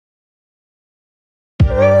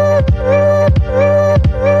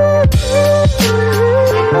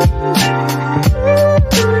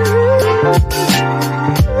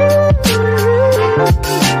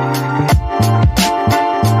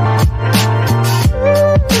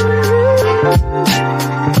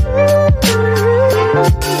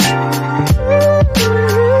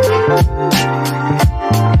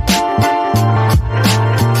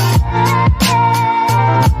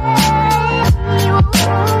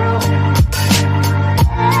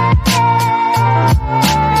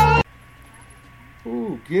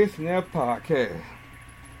Get Snap Podcast.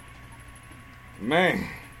 Man,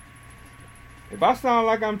 if I sound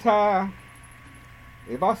like I'm tired,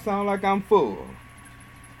 if I sound like I'm full,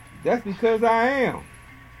 that's because I am.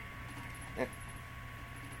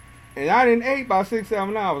 And I didn't eat about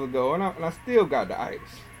 6-7 hours ago, and I still got the ice.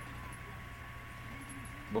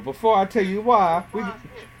 But before I tell you why, we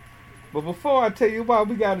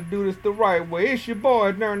got to do this the right way. It's your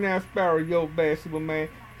boy, Nernan Sparrow, yo bad Superman.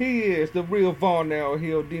 He is the real Varnell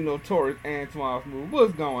Hill, Dino Torres, Antoine Smooth.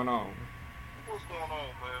 What's going on? What's going on,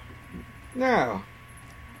 man? Now,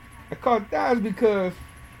 I caught that is because,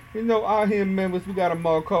 out here in Memphis, we got a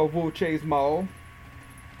mall called Wool Chase Mall.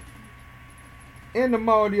 In the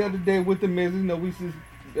mall the other day with the missus,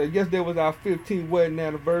 yesterday was our 15th wedding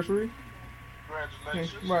anniversary.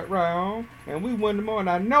 Congratulations. Right on. And we went in the mall and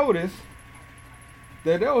I noticed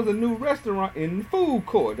that there was a new restaurant in the food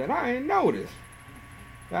court that I ain't noticed.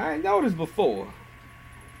 I ain't noticed before.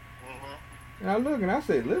 Mm-hmm. And I look and I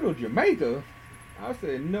said, Little Jamaica? I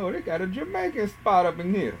said, no, they got a Jamaican spot up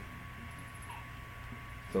in here.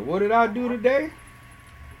 So what did I do today?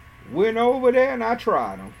 Went over there and I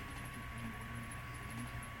tried them.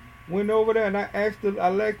 Went over there and I asked the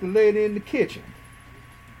lady in the kitchen.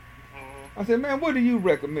 I said, man, what do you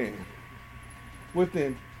recommend?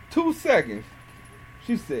 Within 2 seconds,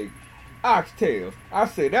 she said, oxtails. I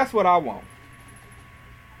said, that's what I want.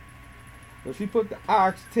 So she put the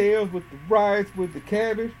oxtails with the rice, with the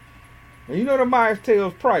cabbage. And the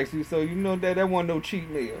oxtails pricey, so that wasn't no cheap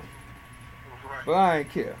meal. Right. But I ain't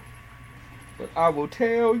care. But I will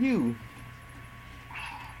tell you,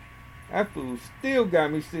 that food still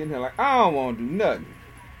got me sitting here like, I don't want to do nothing.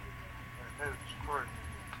 That's crazy.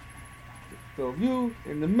 So if you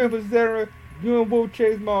in the Memphis area, you in Wool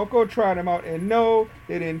Chase Mall, go try them out. And no,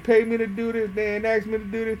 they didn't pay me to do this. They didn't ask me to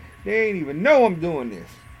do this. They ain't even know I'm doing this.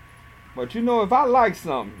 But if I like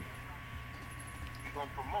something,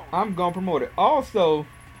 I'm going to promote it. Also,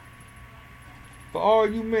 for all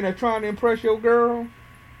you men that trying to impress your girl,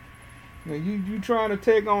 you trying to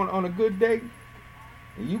take on a good date,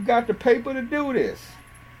 and you got the paper to do this,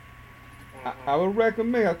 I would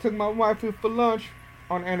recommend. I took my wife for lunch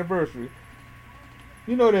on the anniversary.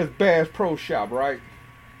 There's Bass Pro Shop, right?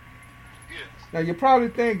 Yes. Now you're probably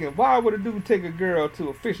thinking, why would a dude take a girl to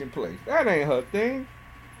a fishing place? That ain't her thing.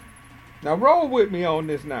 Now roll with me on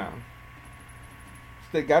this now.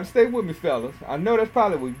 Got to stay with me, fellas. I know that's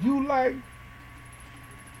probably what you like.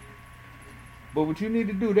 But what you need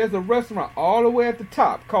to do, there's a restaurant all the way at the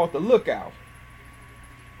top called The Lookout.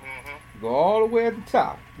 Mm-hmm. Go all the way at the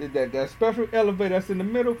top. That special elevator that's in the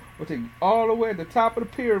middle will take you all the way at the top of the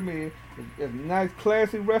pyramid. It's a nice,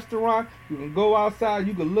 classy restaurant. You can go outside.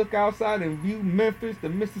 You can look outside and view Memphis, the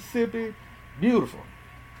Mississippi. Beautiful.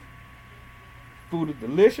 Food is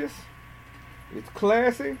delicious. It's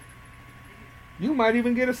classy. You might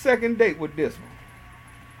even get a second date with this one.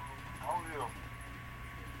 Oh, yeah.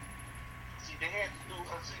 See, they had to do,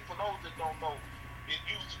 for those that don't know, it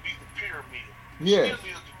used to be the pyramid. Yes.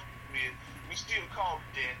 Still is the pyramid. We still call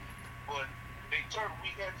it that, but we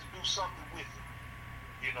had to do something with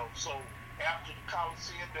it. So after the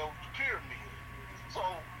Coliseum, there was the pyramid. So,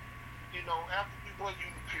 after we went in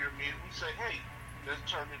the pyramid, we say, hey, let's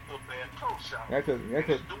turn it into a Bass Pro Shop. That's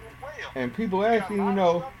it's doing well. And people actually,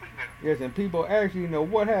 people actually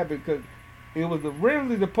what happened, because it was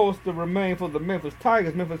originally supposed to remain for the Memphis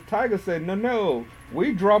Tigers. Memphis Tigers said, no,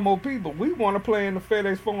 we draw more people. We want to play in the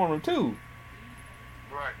FedEx Forum too.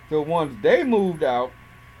 Right. So once they moved out,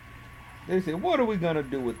 they said, what are we going to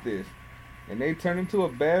do with this? And they turned into a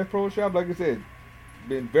Bass Pro Shop. Like I said,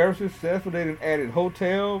 been very successful. They done added a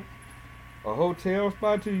hotel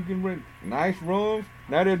spot too. You can rent nice rooms.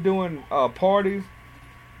 Now they're doing parties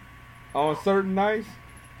on certain nights.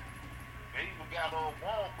 They even got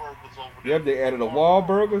Wahlburgers over there. Yep, they added a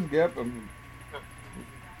Wahlburgers. Yep.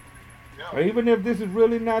 Yep. Even if this is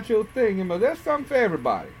really not your thing, there's something for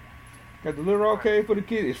everybody. Got the little arcade for the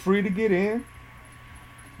kids. It's free to get in.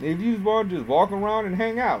 If you just want to just walk around and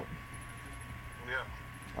hang out.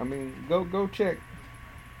 Yeah. Go check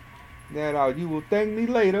that out. You will thank me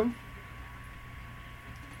later.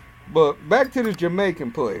 But back to this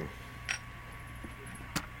Jamaican play.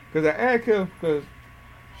 Because I asked her, because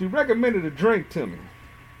she recommended a drink to me.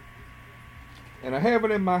 And I have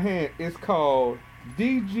it in my hand. It's called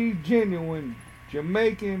DG Genuine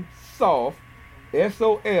Jamaican Soft.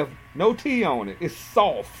 SOF. No T on it. It's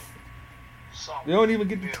soft. You don't even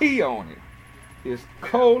get the T on it. It's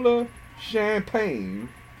cola champagne.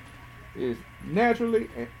 It's naturally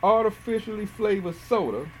and artificially flavored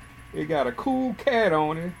soda. It got a cool cat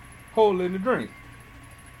on it holding the drink.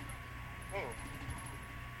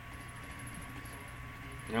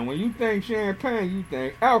 And when you think champagne, you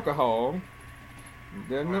think alcohol.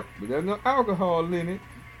 There's no alcohol in it.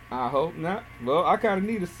 I hope not. Well, I kind of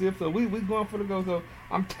need a sip, so we going for the go. So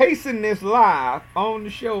I'm tasting this live on the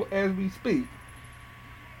show as we speak.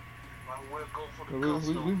 We'll go for the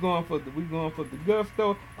gusto. We going for the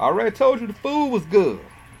gusto. I already told you the food was good.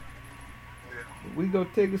 Yeah. We go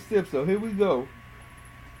take a sip. So here we go.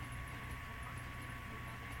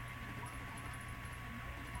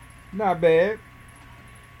 Not bad.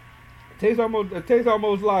 Tastes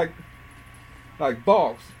almost like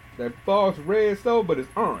Box. That Box red soda, but it's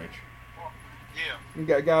orange. Yeah. You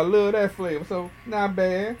got a little of that flavor, so not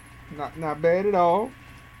bad. Not bad at all.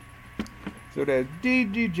 So that's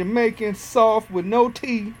DG Jamaican soft with no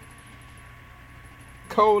tea.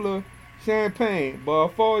 Cola, champagne. But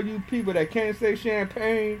for all you people that can't say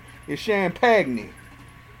champagne, it's champagne.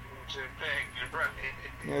 Champagne, right.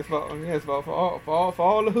 Yes, for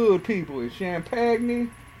all the hood people, it's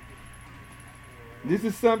champagne. This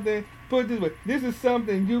is something. Put it this way. This is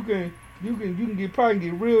something you can probably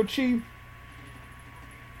get real cheap.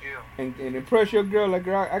 Yeah. And impress your girl like,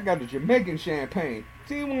 girl, I got the Jamaican champagne.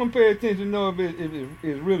 She didn't want to pay attention to know if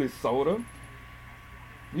it's really soda.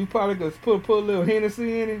 You probably could put a little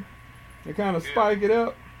Hennessy in it and kind of spike it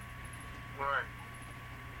up. Right.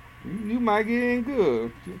 You might get in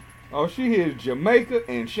good. All she hears Jamaica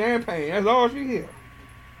and champagne. That's all she hears.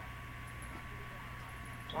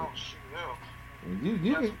 Oh shit, You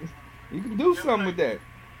yeah. can do something with that.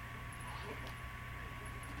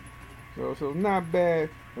 So not bad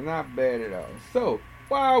at all. So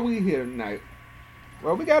why are we here tonight?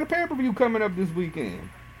 Well, we got a pay-per-view coming up this weekend.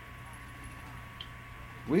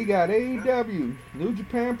 We got AEW, New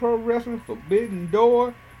Japan Pro Wrestling Forbidden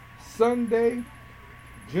Door, Sunday,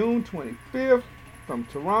 June 25th, from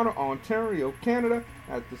Toronto, Ontario, Canada,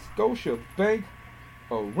 at the Scotiabank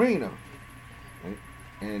Arena.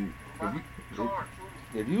 And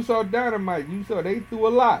if you saw Dynamite, you saw they threw a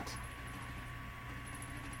lot.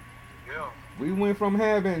 Yeah. We went from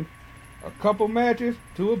having a couple matches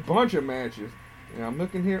to a bunch of matches. And I'm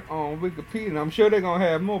looking here on Wikipedia, and I'm sure they're going to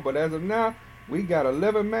have more, but as of now, we got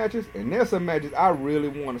 11 matches, and there's some matches I really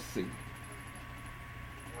want to see.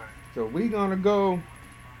 Right. So we're going to go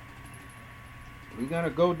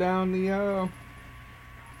down the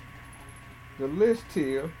list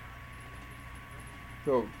here.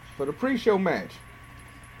 So for the pre-show match,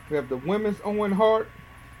 we have the Women's Owen Hart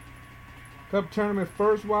Cup Tournament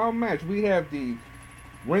first wild match. We have the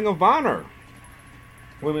Ring of Honor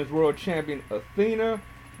Women's World Champion Athena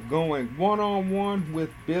going one-on-one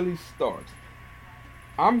with Billie Starkz.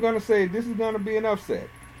 I'm going to say this is going to be an upset.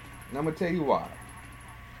 And I'm going to tell you why.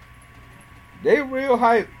 They real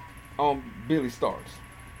hype on Billie Starkz.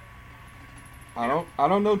 I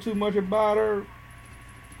don't know too much about her,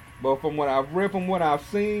 but from what I've read, from what I've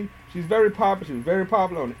seen, she's very popular. She was very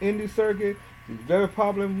popular on the indie circuit. She's very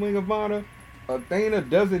popular in Ring of Honor. Athena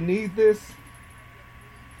doesn't need this.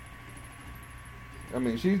 I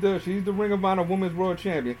mean, she's the Ring of Honor Women's World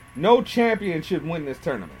Champion. No champion should win this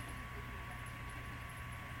tournament.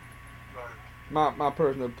 My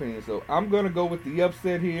personal opinion. So I'm gonna go with the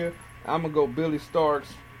upset here. I'm gonna go Billie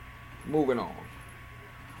Starkz. Moving on.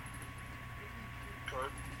 Okay.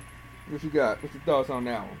 What you got? What's your thoughts on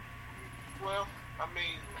that one? Well, I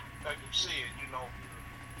mean, like you said, you know,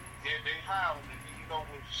 they high on it. You know,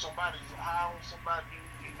 when somebody's high on somebody,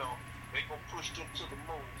 you know, they gonna push them to the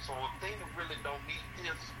moon. So Athena really don't need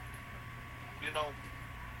this, you know.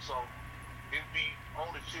 So it'd be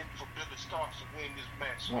only fit for Billie Starkz to win this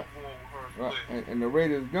match. So I'm going with her as well. And the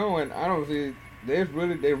rate is going. I don't see they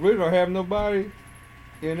really don't have nobody,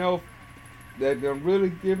 you know, that they're really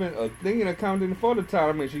giving Athena counting for the title.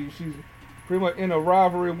 I mean, she's pretty much in a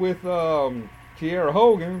rivalry with Kiera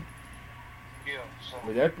Hogan. Yeah. So.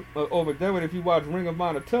 But that over there, if you watch Ring of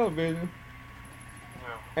Honor television.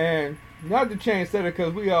 And not to change that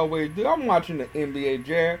because we always do. I'm watching the NBA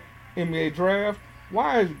draft.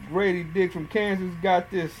 Why is Grady Dick from Kansas got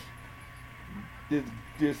this?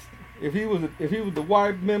 If he was the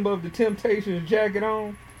white member of the Temptations jacket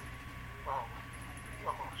on, Oh,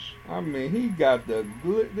 gosh. I mean he got the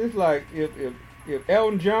good. This like if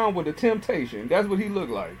Elton John with the Temptation, that's what he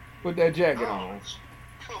looked like with that jacket on.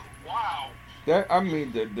 Wow. That I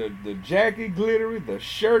mean the jacket glittery, the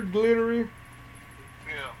shirt glittery.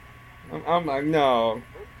 Yeah. I'm like, no.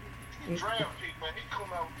 He draft pick, man. He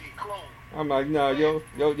come out with these clothes. I'm like, no,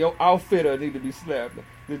 your outfitter need to be slapped.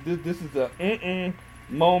 This is a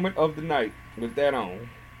moment of the night with that on.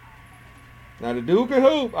 Now the dude can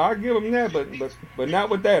hoop, I'll give him that, but not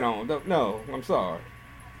with that on. No, I'm sorry.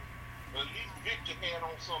 At least Victor had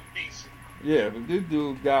on something decent. Yeah, but this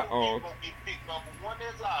dude got on. He's gonna get picked number one,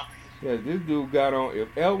 that's obvious. Yeah, this dude got on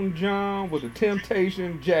if Elton John with a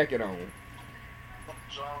Temptation jacket on.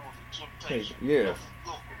 John was a temptation. Yeah.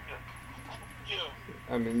 Yeah.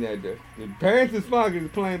 I mean that the pants is fine is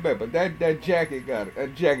plain bad, but that jacket gotta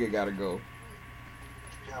go.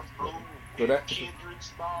 Yeah, Blue, So that-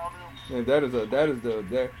 Kendrick's, all them. And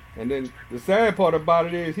that and then the sad part about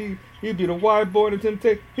it is he be the white boy in the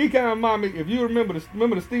Temptation. He kind of remind me, if you remember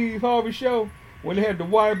the Steve Harvey show when they had the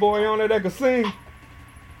white boy on there that could sing.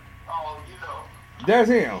 Oh, you know. That's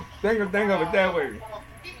him. Think of it that way.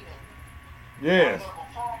 Yes,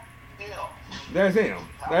 Yeah. that's him.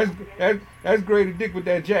 That's Grady Dick with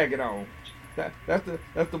that jacket on. That's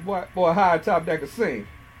the white boy high top that could sing.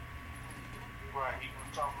 Right, he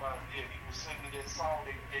was talking about he was singing that song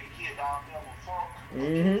they hit out there with funk.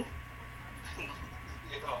 Mm-hmm.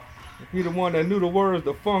 Yeah. He the one that knew the words,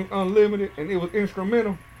 the Funk Unlimited, and it was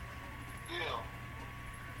instrumental. Yeah.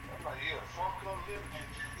 I'm like, yeah, funk unlimited.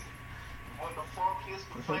 When the funk hits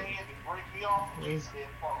the fan and break me off, it's that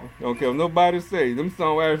funk. Don't care what nobody say. Them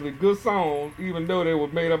songs are actually good songs, even though they were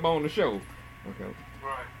made up on the show. Okay.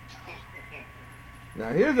 Right. Now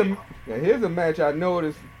here's a match I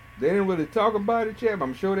noticed. They didn't really talk about it yet, but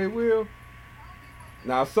I'm sure they will.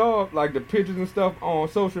 Now I saw like the pictures and stuff on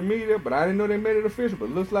social media, but I didn't know they made it official. But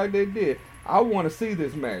it looks like they did. I want to see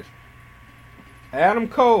this match. Adam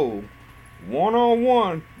Cole,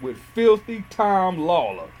 1-on-1 with Filthy Tom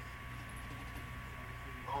Lawler.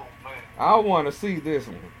 Oh man. I want to see this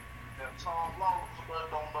one. That Tom Lawler, somebody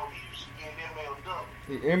don't know, he used to be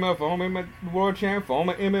in MLW. The former world champ,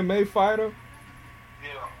 former MMA fighter.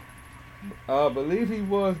 Yeah. I believe he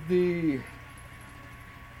was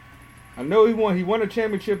I know he won a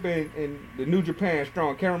championship in the New Japan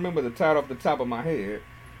Strong. Can't remember the title off the top of my head,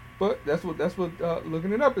 but that's what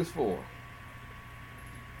looking it up is for.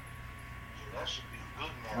 Yeah, that should be a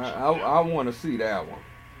good match. I want to see that one.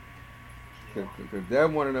 Cause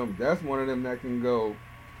that's one of them that can go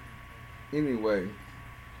anyway.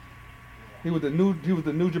 He was the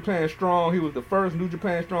New Japan Strong. He was the first New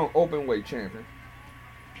Japan Strong open weight champion.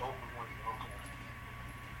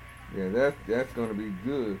 Yeah, that's gonna be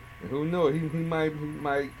good. And who knows? He might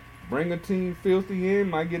bring a team Filthy in.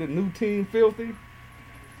 Might get a new team Filthy.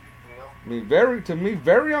 Yeah. I mean,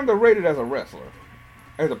 very underrated as a wrestler,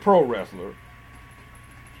 as a pro wrestler.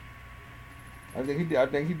 I think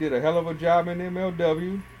he did a hell of a job in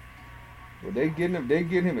MLW. But they getting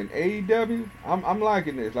him in AEW. I'm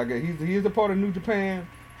liking this. Like he is a part of New Japan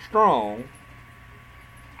Strong.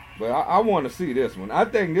 But I want to see this one. I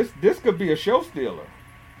think this could be a show stealer.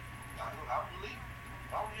 I believe.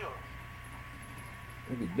 Oh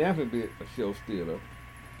yeah. It could definitely be a show stealer.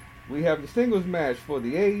 We have the singles match for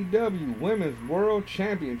the AEW Women's World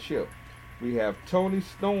Championship. We have Toni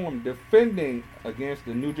Storm defending against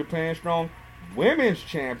the New Japan Strong Women's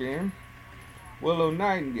Champion, Willow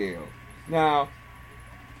Nightingale. Now,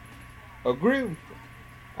 I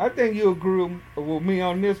think you agree with me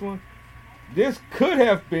on this one. This could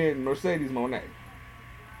have been Mercedes Moné.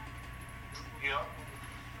 Yeah.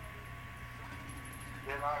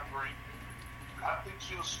 Then I agree. I think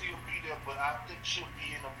she'll still be there, but I think she'll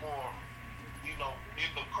be in a more, in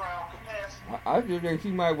the crowd capacity. I just think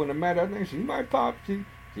she might win the match. I think she might pop. She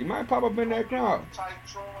might pop up in that crowd. Tight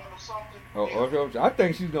drawing or something. Or I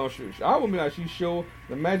think she's gonna shoot. I would be like, she show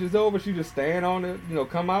the match is over. She just stand on it,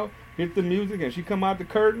 come out, hit the music, and she come out the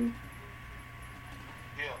curtain.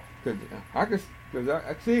 Yeah. Cause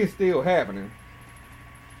I see it still happening.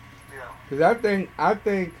 Yeah. Cause I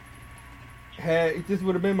think had it just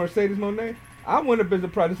would have been Mercedes Moné, I wouldn't have been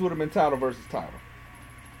surprised. This would have been title versus title.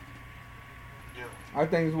 Yeah. I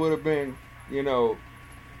think it would have been, it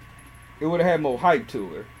would have had more hype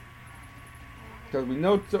to it. Because we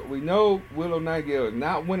know Willow Nightingale is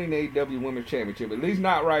not winning the AEW Women's Championship, at least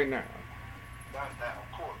not right now. Not now,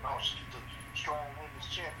 of course. No, she's the strong women's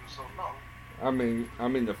champion, so no. I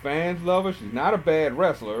mean the fans love her. She's not a bad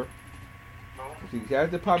wrestler. No. She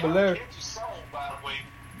has the popularity. Catchy song, by the way.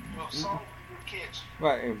 Song catchy.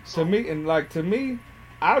 Right, and to me,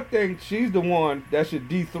 I think she's the one that should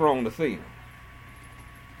dethrone Athena.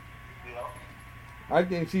 Yeah. I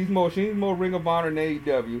think she's more Ring of Honor than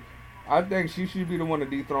AEW. I think she should be the one to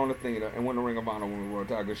dethrone Athena and win the Ring of Honor Women's World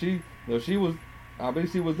Title. She was, I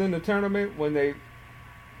believe she was in the tournament when they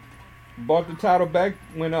bought the title back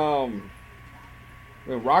when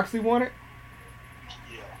Roxy won it.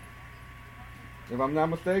 Yeah. If I'm not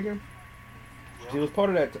mistaken, Yeah. she was part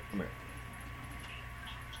of that tournament.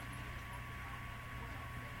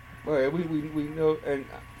 But we know, and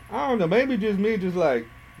I don't know, maybe just me, just like,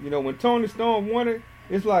 when Toni Storm won it,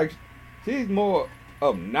 it's like she's more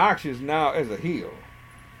obnoxious now as a heel.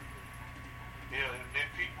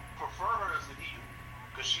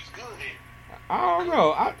 I don't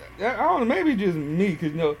know. I don't know. Maybe just me,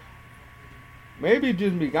 cause maybe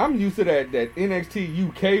just me. I'm used to that NXT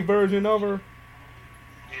UK version of her.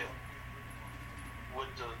 Yeah. With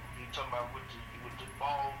the you talking about with the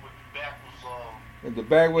ball with the back was And the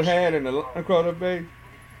back was had and the across her face.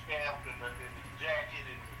 cap and the jacket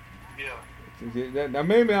and yeah. Now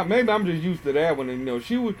maybe I'm just used to that one. And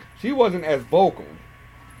she wasn't as vocal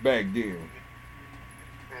back then.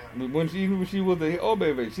 Yeah. When she was the old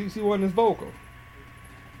baby, she wasn't as vocal.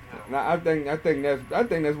 Yeah. Now I think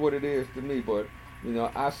that's what it is to me. But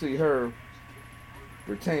I see her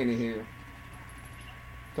retaining here.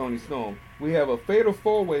 Toni Storm. We have a fatal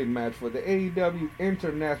four-way match for the AEW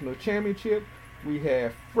International Championship. We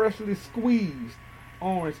have freshly squeezed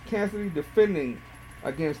Orange Cassidy defending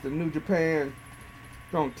against the New Japan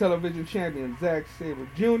Strong Television Champion Zack Sabre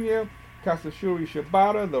Jr., Katsuyori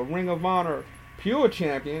Shibata, the Ring of Honor Pure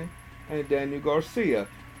Champion, and Daniel Garcia.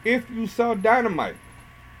 If you saw Dynamite,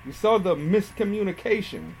 you saw the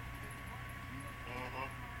miscommunication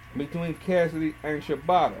between Cassidy and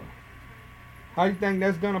Shibata. How you think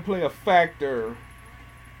that's gonna play a factor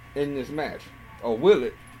in this match, or will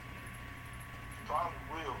it? Probably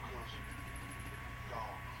will, cause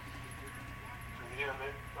yeah,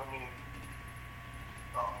 I mean,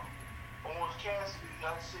 Orange Cassidy,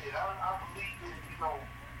 like I said, I believe that he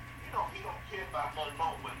don't care about nothing no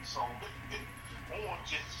way. So Orange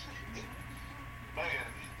just man,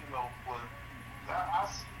 but I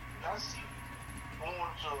see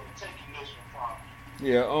Orange taking this one probably.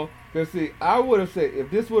 Yeah, cause see, I would have said if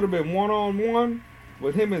this would have been 1-on-1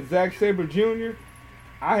 with him and Zack Sabre Jr.,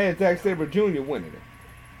 I had Zack Sabre Jr. winning it.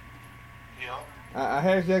 Yeah. I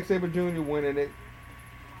had Zack Sabre Jr. winning it,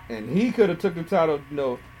 and he could have took the title,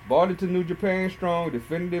 brought it to New Japan Strong,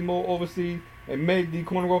 defended it more overseas, and made the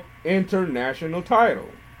Cornwall international title.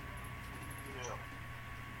 Yeah.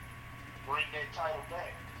 Bring that title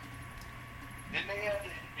back. Didn't they have the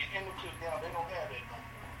Intercontinental? Now they don't have that no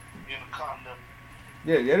more. Intercontinental.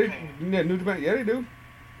 New Japan, yeah, they do.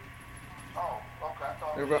 Oh, okay. I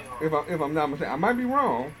thought If I'm not mistaken, I might be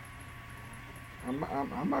wrong. I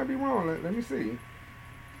might be wrong. Let me see.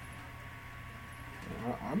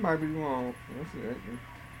 I might be wrong. Let's see.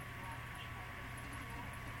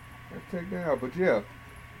 Let's take that out. But yeah,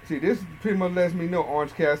 see, this pretty much lets me know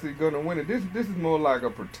Orange Cassidy gonna win it. This is more like a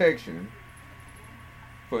protection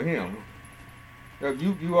for him.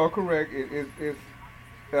 You are correct. It's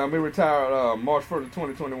he retired March 1st,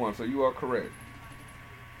 2021. So you are correct.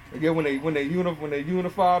 Again, when they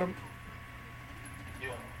unified him. Yeah.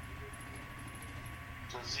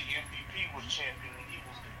 Because the MVP was champion and he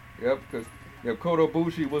was there. Yep, because Kota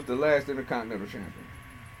Ibushi was the last Intercontinental champion.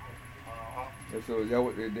 And so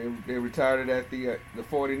they retired it at the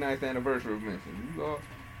 49th anniversary of Vincent. You are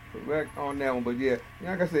correct on that one. But yeah,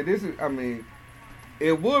 like I said,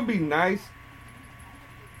 it would be nice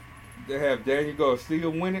to have Daniel Garcia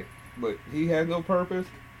win it, but he has no purpose.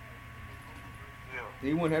 Yeah.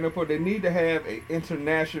 He wouldn't have no purpose. They need to have an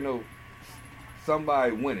international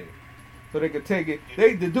somebody win it, so they could take it.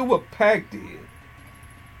 They do what Pac did.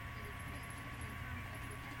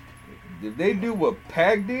 If they do what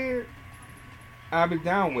Pac did, I'll be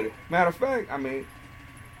down with it. Matter of fact,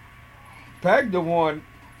 Pac the one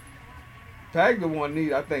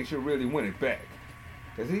I think should really win it back.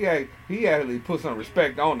 Because he actually put some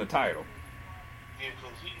respect on the title. Yeah,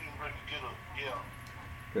 because he didn't really get a, yeah.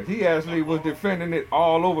 Because he actually was defending it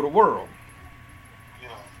all over the world.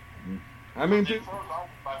 Yeah. I mean, first, I was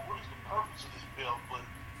like, what is the purpose of this belt? But,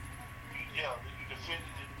 yeah, he defended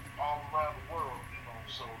it all around the world,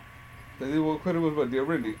 so. Because it was what, the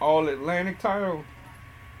original All-Atlantic title?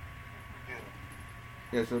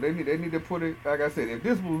 Yeah. Yeah, so they need to put it, like I said, if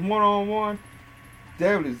this was one-on-one,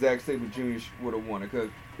 definitely Zack Sabre Jr. would have won it, because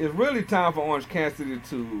it's really time for Orange Cassidy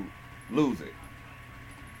to lose it.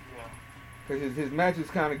 Yeah. Because his match is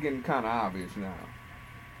getting kind of obvious now.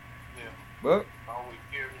 Yeah. But always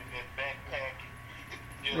carrying that backpack.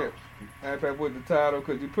 Yeah. Backpack with the title,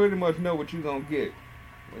 because you pretty much know what you're going to get.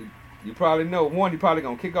 You probably know, one, he probably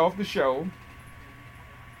going to kick off the show.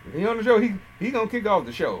 If he on the show, he going to kick off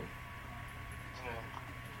the show. Yeah.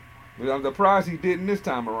 But I'm surprised he didn't this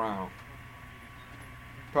time around.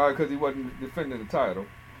 Probably because he wasn't defending the title.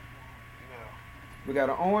 Yeah. We got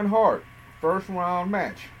an Owen Hart first round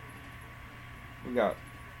match. We got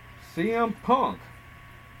CM Punk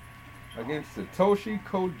against Satoshi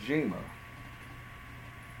Kojima.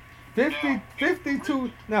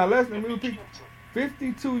 52. Now let me repeat.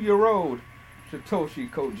 52-year-old Satoshi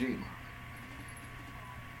Kojima.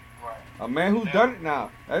 Right. A man who's done it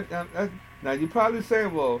now. Now you probably say,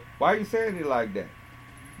 well, why are you saying it like that?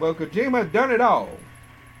 Well, Kojima has done it all.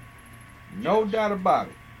 No doubt about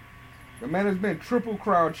it. The man has been Triple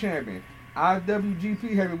Crown champion,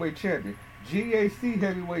 IWGP heavyweight champion, GAC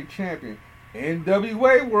heavyweight champion,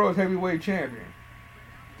 NWA World Heavyweight champion.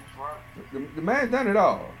 The man's done it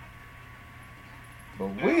all.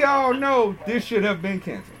 But we all know this should have been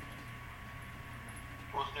Kenta.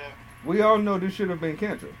 What's that? We all know this should have been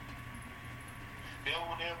Kenta. The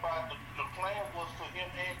plan was for him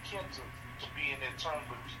and Kenta to be in that tournament.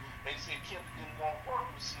 They said Kenta didn't want to work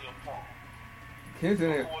with CM Punk. Kenta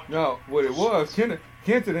didn't. No, what it was, Kenta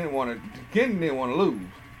didn't want to lose.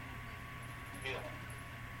 Yeah,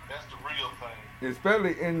 that's the real thing.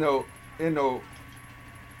 Especially in the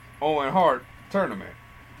Owen Hart tournament.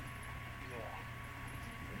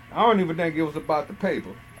 Yeah. I don't even think it was about the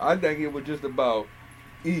paper. I think it was just about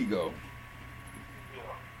ego.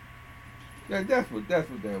 Yeah. That's what that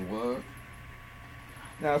was.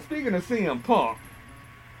 Now, speaking of CM Punk,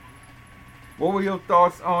 what were your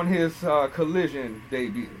thoughts on his Collision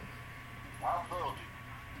debut? I loved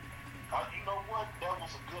it. You know what? That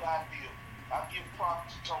was a good idea. I give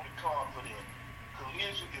props to Tony Khan for that.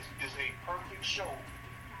 Collision is a perfect show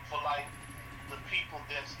for like the people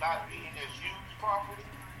that's not being as used properly.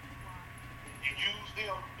 You use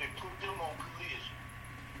them and put them on Collision.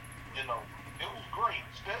 You know, it was great,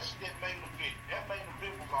 especially that main event. That main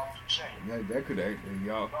event was off the chain. That could actually,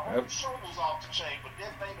 y'all. The whole show was off the chain, but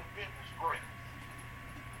that main event was great.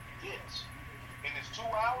 Yes. And it's 2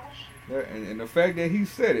 hours. And the fact that he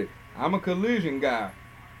said it, I'm a Collision guy.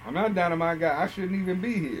 I'm not a Dynamite guy. I shouldn't even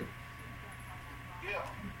be here.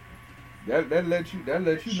 Yeah. That lets you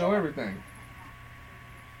know everything.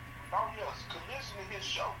 Oh yes, Collision is his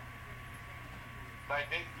show. Like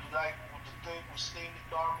with the thing with Sting and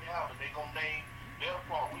Darby Allin, they gonna name their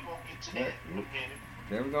part. We gonna get to that in a minute.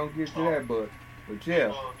 Then we're gonna get to that, but yeah.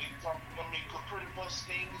 Cause pretty much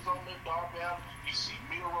Sting is on there, Darby Allin. You see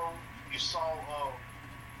Miro. You saw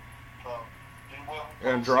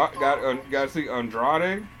got to see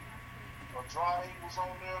Andrade. Andrade was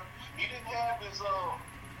on there. He didn't have his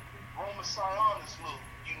Roman Sionis look,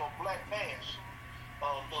 Black Mask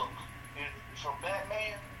look from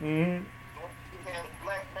Batman. Mm-hmm. He had a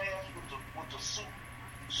black mask with the suit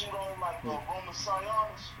on like Roman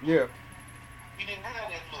Sionis. Yeah. He didn't have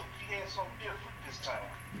that look. He had something different this time.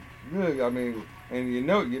 Good. I mean, and you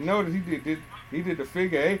notice he did the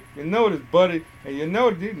figure eight. You notice Buddy, and you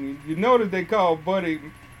notice they called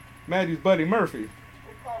Matthews Buddy Murphy. They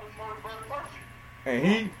called him Buddy Murphy.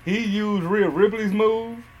 And he used Rhea Ripley's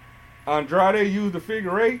move. Andrade used the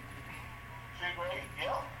figure eight. Figure eight,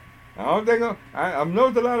 yeah. I don't think I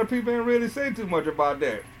noticed a lot of people didn't really say too much about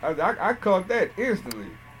that. I caught that instantly.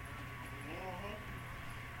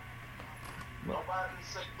 Nobody didn't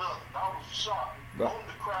say nothing. I was shocked. Only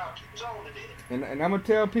the crowd kept on it. And I'm gonna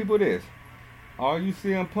tell people this. All you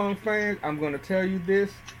CM Punk fans, I'm gonna tell you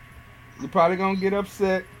this. You're probably gonna get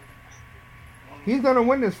upset. He's gonna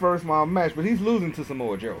win this first round match, but he's losing to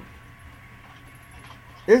Samoa Joe.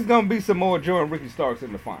 It's gonna be Samoa Joe and Ricky Starks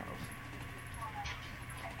in the finals.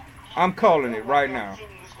 I'm calling it right now.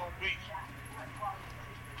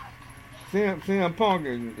 CM Punk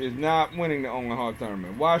is not winning the Owen Hart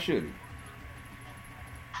tournament. Why should he?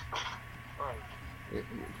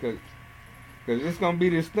 Because it's gonna be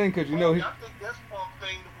this thing. Because I think that's Punk's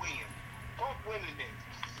thing to win. Punk winning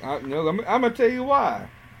it. I'm gonna tell you why.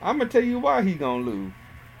 I'm gonna tell you why he gonna lose.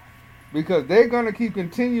 Because they're gonna keep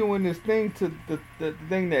continuing this thing to the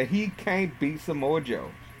thing that he can't beat Samoa Joe.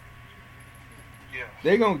 Yeah.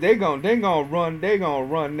 They gonna run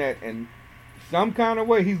that, and some kind of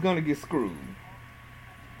way he's gonna get screwed.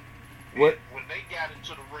 When they got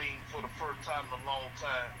into the ring for the first time in a long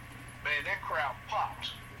time, man, that crowd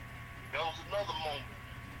popped. That was another moment.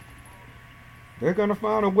 They're gonna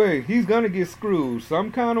find a way. He's gonna get screwed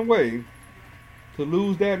some kind of way to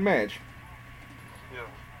lose that match. Yeah.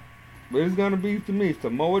 But it's gonna be, to me,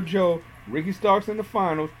 Samoa Joe, Ricky Starks in the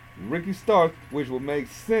finals. Ricky Starks, which will make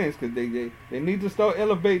sense because they need to start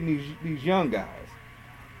elevating these young guys.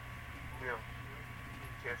 Yeah.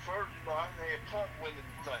 At first, I had Punk winning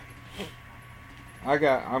the thing.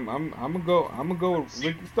 I'm gonna go with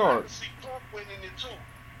Ricky Starks. I see Punk winning it too.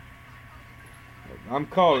 I'm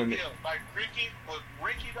calling it. Yeah, like Ricky, but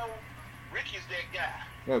Ricky though, Ricky's that guy.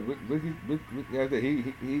 Yeah,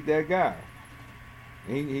 he's that guy.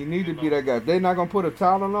 He need to be that guy. If they're not gonna put a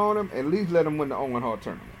title on him, at least let him win the Owen Hart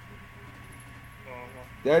tournament.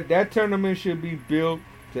 That tournament should be built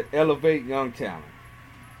to elevate young talent.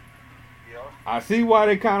 Yeah. I see why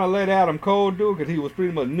they kind of let Adam Cole do it, because he was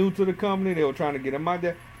pretty much new to the company. They were trying to get him out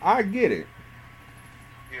there. I get it.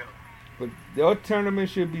 Yeah. But their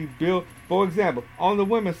tournament should be built. For example, on the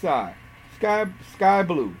women's side, Sky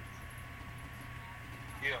Blue.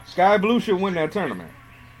 Yeah. Sky Blue should win that tournament.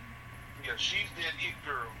 Yeah, she's that it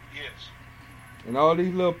girl. Yes. And all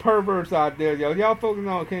these little perverts out there, y'all focusing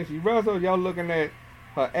on can she wrestle? Y'all looking at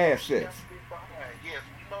her assets. Yes,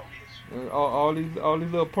 we know this. All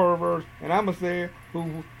these little perverts, and I'ma say it,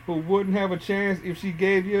 who wouldn't have a chance if she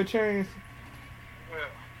gave you a chance. Well,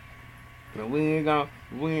 But we ain't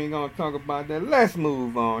gonna talk about that. Let's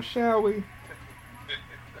move on, shall we?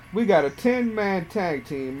 We got a 10-man tag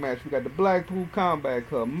team match. We got the Blackpool Combat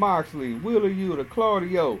Club, Moxley, Wheeler Yuta,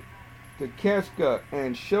 Claudio, Takeshita,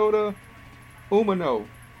 and Shota Umino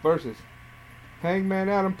versus Hangman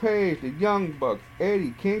Adam Page, the Young Bucks,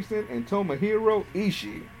 Eddie Kingston, and Tomohiro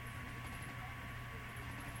Ishii.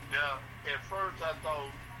 yeah. At first I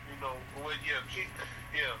thought, well,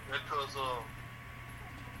 because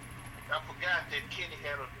I forgot that Kenny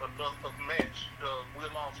had a match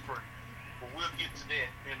with Ospreay. But we'll get to that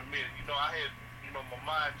in a minute. I had, my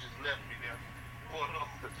mind just left me there.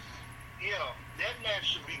 But, yeah, that match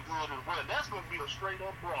should be good as well. That's going to be a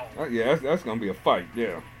straight-up brawl. Yeah, that's going to be a fight,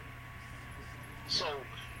 yeah. So,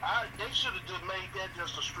 they should have just made that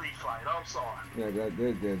just a street fight. I'm sorry. Yeah,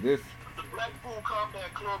 this. The Blackpool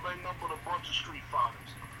Combat Club ain't nothing but a bunch of street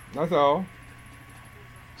fighters. That's all.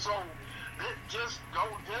 So, just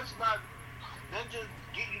let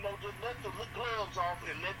the gloves off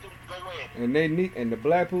and let them go at it. And the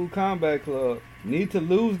Blackpool Combat Club need to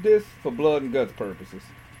lose this for blood and guts purposes.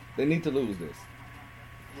 They need to lose this.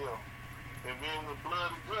 Yeah. And then when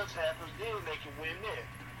blood and guts happens, then they can win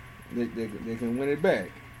that. They can win it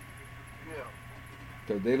back. Yeah.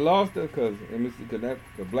 Cause they lost it. The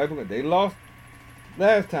Blackpool, they lost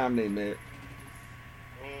last time they met.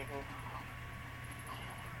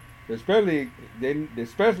 Mm-hmm.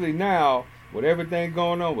 Especially now with everything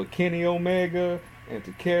going on with Kenny Omega and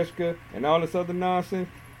Takeshita and all this other nonsense.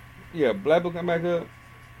 Yeah, Blackpool come back up.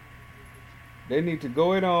 They need to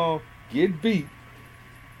go it on, get beat,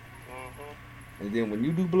 and then when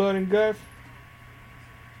you do blood and guts,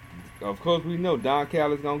 of course we know Don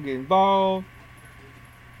Callis gonna get involved,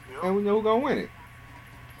 and we know who's gonna win it.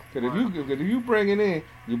 Cause if you bring it in,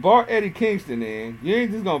 you brought Eddie Kingston in, you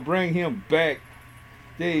ain't just gonna bring him back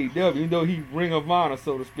to AEW, even though he Ring of Honor,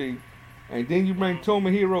 so to speak, and then you bring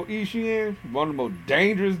Tomohiro Ishii in, one of the most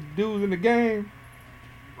dangerous dudes in the game,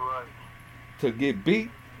 right, to get beat.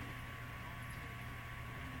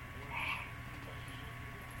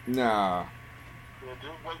 Nah. Yeah,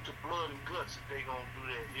 just wait to blood and guts if they gonna do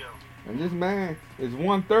that, yeah. And this man is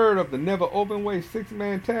 1/3 of the never openweight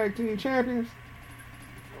 6-man tag team champions.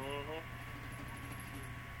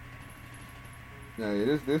 Now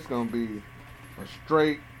this gonna be a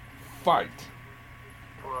straight fight.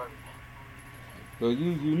 Right. So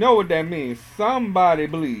you know what that means. Somebody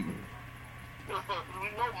bleeding. We know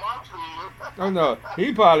Moxley is. Oh no,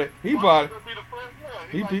 he probably Moxley gonna be the first one.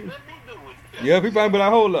 He like, let me do it. Yeah, he probably be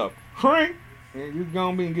like, hold up, crank, and you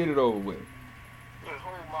gonna be and get it over with. Yeah,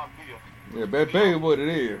 hold my beer. Yeah, that's basically what it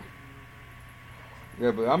is.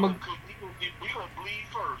 Yeah, but we gonna bleed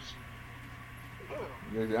first.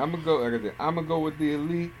 Yeah. I'm gonna go with the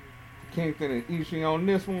Elite, Kingston and Ishii on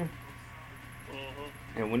this one.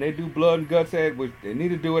 And when they do blood and guts which they need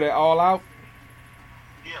to do it at All Out.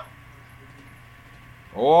 Yeah.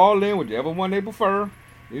 Or All In, whichever one they prefer.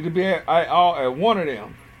 Need to be at one of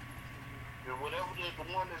them. Yeah, whatever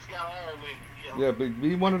the one that's got all in it. Yeah, but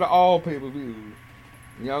be one of the all pay-per-views.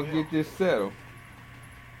 Y'all get this settled.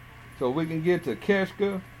 So we can get to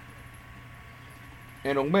Keshka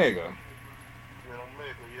and Omega.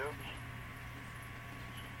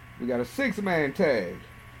 We got a 6-man tag.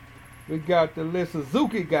 We got the List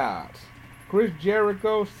Suzuki guys. Chris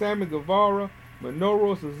Jericho, Sammy Guevara,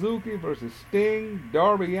 Minoru Suzuki versus Sting,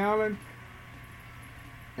 Darby Allin,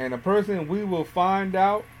 and a person we will find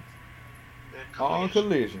out on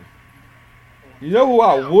Collision. You know who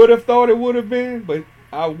I would have thought it would have been? But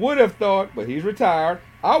he's retired.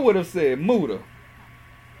 I would have said Muta.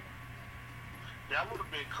 That would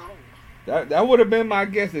have been cool. That would have been my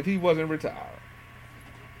guess if he wasn't retired.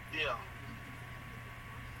 Yeah.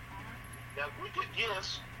 Now we could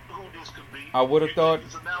guess who this could be. I would have thought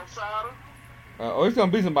it's an outsider. It's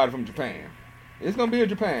gonna be somebody from Japan. It's gonna be a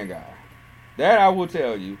Japan guy. That I will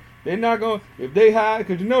tell you. They're not gonna if they hire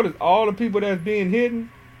because you notice all the people that's being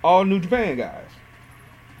hidden, all New Japan guys.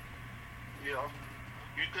 Yeah.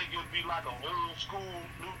 You think it would be like an old school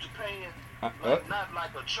New Japan? Not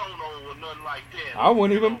like a Chono or nothing like that.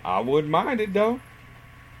 I wouldn't mind it though.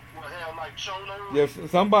 Well, hell, like Chono. Yes,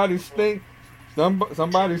 somebody stink.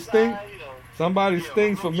 Somebody stink. Somebody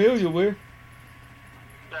stings familiar with.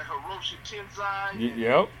 That Hiroshi Tenzai.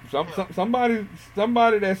 Yep.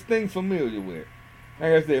 Somebody that stings familiar with.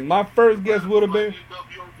 Like I said, my first guess would have been.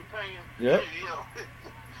 NWO Japan. Yep. Yeah.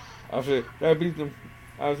 I said that beats them.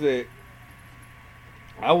 I said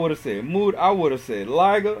I would have said Mood. I would have said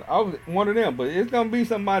Liger. I was one of them, but it's gonna be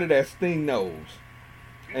somebody that Sting knows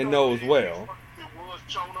and knows well. It was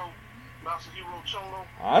Chono, Masahiro Chono.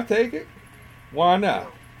 I take it. Why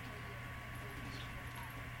not?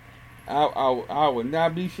 I would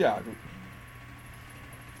not be shocked.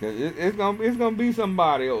 Cause it's gonna be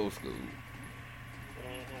somebody old school.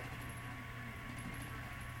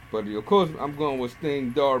 But of course, I'm going with Sting,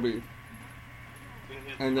 Darby,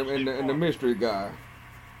 and the mystery guy.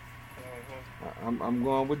 I'm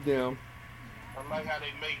going with them. I like how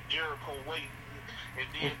they made Jericho wait, and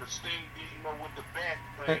then the Sting, you know, with the back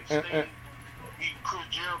thing, Sting, he put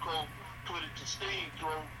Jericho, put it to Sting's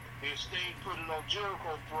throat, and Sting put it on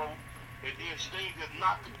Jericho's throat, and then Sting just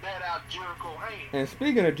knocked the bat out Jericho's hand. And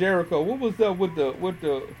speaking of Jericho, what was up with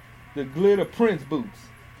the glitter Prince boots?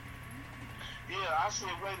 Yeah, I said,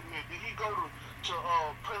 wait a minute, did he go to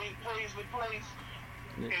Paisley Place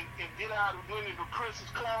and get out and went into Prince's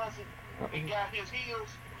closet and got his heels?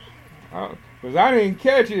 Cause I didn't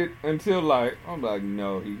catch it until like I'm like,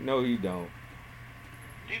 no, he don't.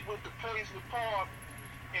 He went to Paisley Park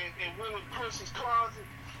and went in Prince's closet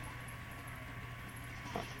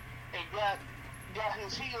and got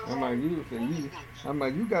his heels. I'm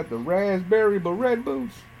like, you got the raspberry beret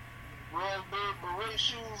boots. Raspberry beret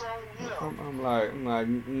shoes on, yeah. I'm like,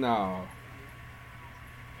 no.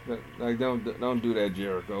 Like, don't do that,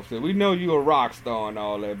 Jericho. So we know you a rock star and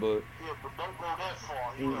all that, but yeah, but don't go that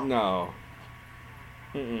far. You know? No.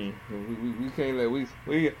 We can't let we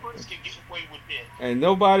Prince can get away with that. And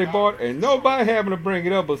nobody having to bring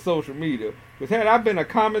it up but social media. Because had I been a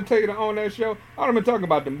commentator on that show, I'd have been talking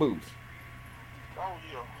about them boots. Oh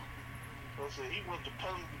yeah. I said he went to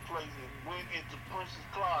Paisley Place and went into Prince's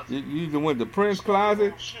closet. You either went to Prince's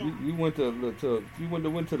closet, you went to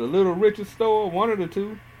the Little Richard store, one of the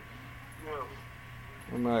two. Yeah.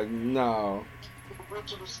 I'm like, no. Went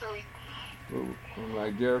to the state. I'm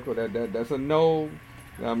like, Jericho, that's a no.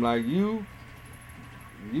 I'm like, you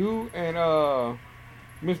and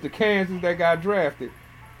Mr. Kansas that got drafted.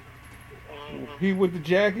 He with the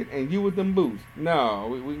jacket and you with them boots. No,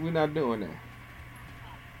 we're not doing that.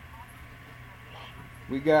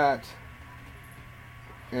 We got,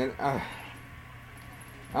 and I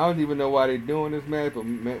don't even know why they're doing this match, but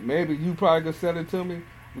maybe you probably could sell it to me.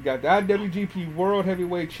 We got the IWGP World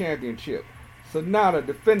Heavyweight Championship. Sonata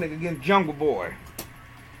defending against Jungle Boy.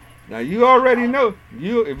 Now you already know,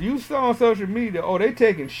 if you saw on social media, they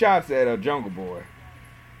taking shots at Jungle Boy.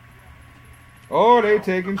 They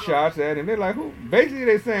taking shots at him. They're like, who? Basically,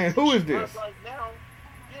 they're saying, who is this?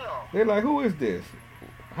 They're like, who is this?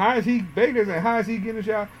 How is he? Baker's and how is he getting a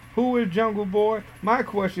shot? Who is Jungle Boy? My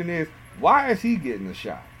question is, why is he getting a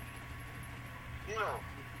shot? Yeah,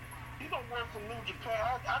 he don't work for New Japan.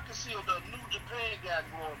 I can see the New Japan guy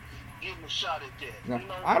getting a shot at that. Now, you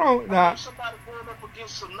know, I don't. Now, somebody going up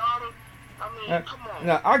against Sonata. I mean, come on.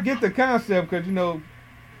 Now I get the concept because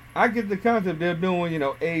I get the concept they're doing.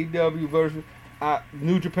 AEW versus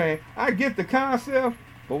New Japan. I get the concept,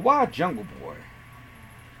 but why Jungle Boy?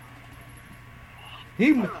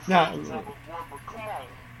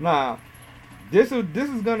 Now, this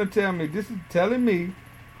is gonna tell me. This is telling me.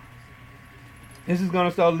 This is gonna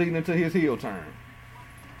start leading into his heel turn.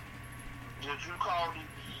 Did you call it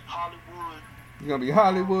Hollywood? It's gonna be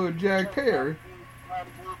Hollywood Jack Perry.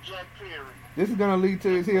 Hollywood Jack Perry. This is gonna lead to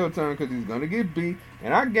his heel turn because he's gonna get beat,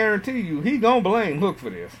 and I guarantee you, he gonna blame Hook for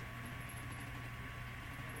this.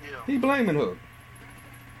 Yeah. He blaming Hook.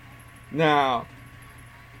 Now,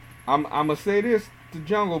 I'm gonna say this to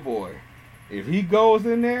Jungle Boy: if he goes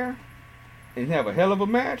in there and have a hell of a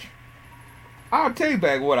match, I'll take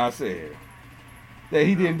back what I said that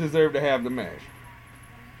he didn't deserve to have the match.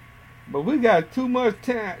 But we got too much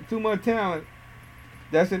talent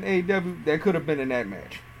that's in AEW that could have been in that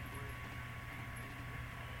match.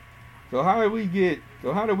 So how did we get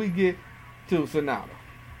to Sonata?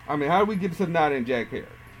 I mean, how did we get to Sonata and Jack Perry?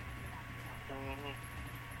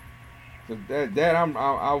 So that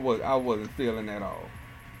I wasn't feeling at all.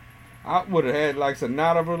 I would have had like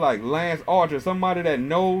Sonata for like Lance Archer, somebody that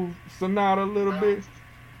knows Sonata a little bit.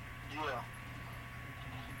 Yeah.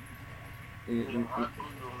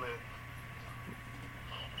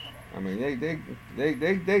 I mean,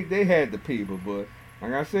 they had the people, but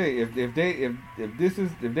like I say, if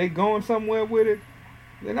they going somewhere with it,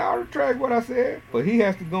 then I'll retract what I said. But he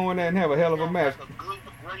has to go in there and have a hell of a match. A great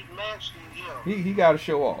match, yeah. He got to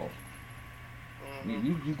show off.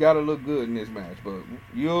 You got to look good in this match, but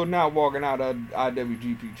you're not walking out of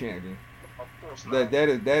IWGP champion. course not. That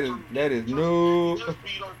is He no just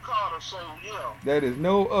beat Okada, so yeah. that is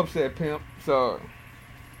no upset, pimp. Sorry.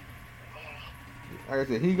 Like I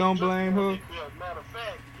said, he gonna blame her, Matter of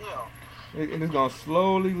fact, yeah. and it's gonna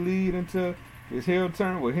slowly lead into his heel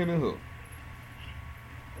turn with him and Hook.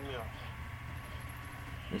 Yeah.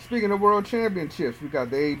 And speaking of world championships, we got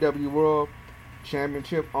the AEW World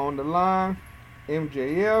Championship on the line.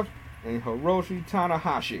 MJF and Hiroshi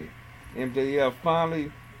Tanahashi. MJF finally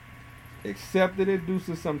accepted it due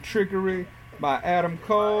to some trickery by Adam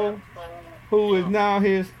Cole, who is now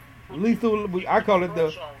his lethal. I call it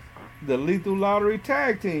the Lethal Lottery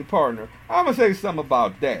Tag Team partner. I'm gonna say something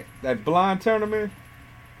about that blind tournament.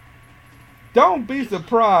 Don't be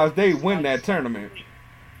surprised they win that tournament.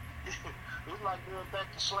 It's like going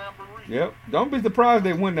back to Slamboree. Yep. Don't be surprised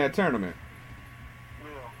they win that tournament.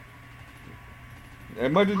 Yeah.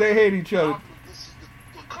 As much as they hate each other. This is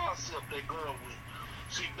the concept they're going with.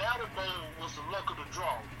 See, Battle Bowl was the luck of the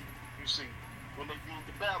draw. You see, when they did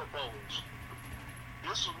the Battle Bowls,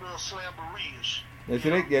 this was real Slamboree-ish.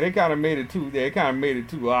 They kind of made it too. They kind of made it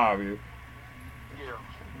too obvious. Yeah.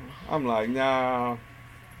 I'm like, nah.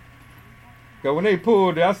 Cause when they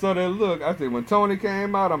pulled it, I saw that look. I said, when Tony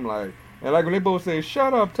came out, I'm like, and like when they both say,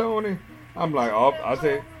 "Shut up, Tony," I'm like, oh, I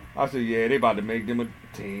said, yeah, they about to make them a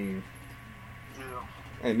team.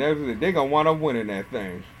 Yeah. And they gonna wind up winning that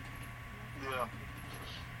thing. Yeah.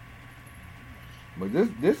 But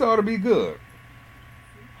this ought to be good.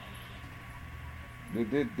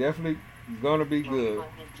 It definitely gonna be good.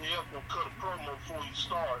 MJF will cut a promo before you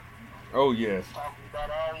start. Oh yes. Talking about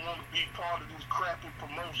I don't want to be part of this crappy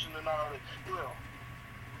promotion and all that. Yeah.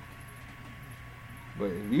 But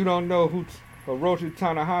if you don't know who Hiroshi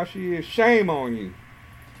Tanahashi is, shame on you.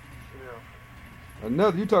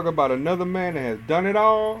 Yeah. You talk about another man that has done it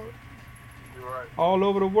all. You're right. All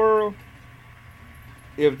over the world.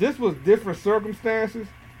 If this was different circumstances,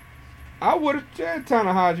 I would have said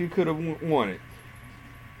Tanahashi could have won it.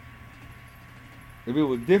 If it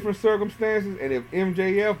was different circumstances, and if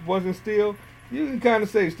MJF wasn't still, you can kind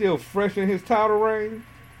of say still fresh in his title reign.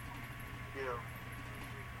 Yeah.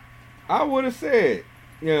 I would have said,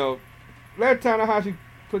 let Tanahashi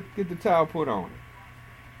get the title put on it.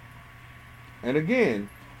 And again,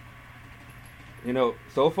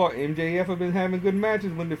 so far MJF have been having good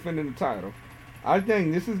matches when defending the title. I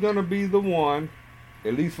think this is gonna be the one,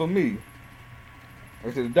 at least for me.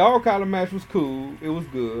 Like I said, the dog collar match was cool, it was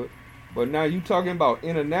good. But now you talking about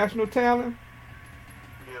international talent?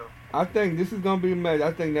 Yeah. I think this is going to be a match.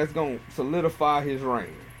 I think that's going to solidify his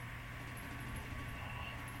reign.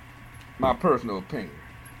 My personal opinion.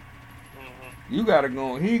 Mm-hmm. You got to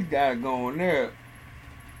go. He got to go in there.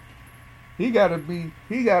 He got to be a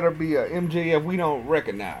MJF we don't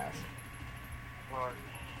recognize. Right.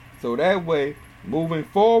 So that way, moving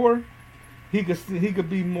forward, he could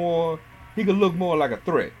be more. He could look more like a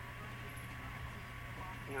threat.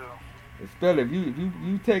 Especially if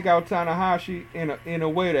you take out Tanahashi in a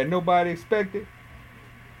way that nobody expected,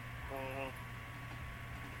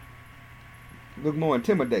 look more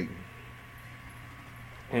intimidating,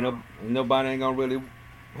 and nobody ain't gonna really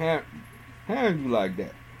have you like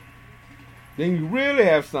that. Then you really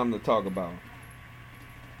have something to talk about.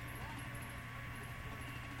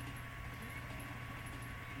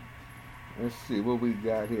 Let's see what we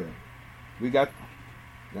got here. We got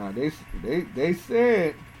now they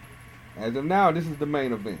said. As of now, this is the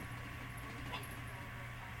main event.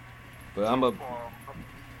 But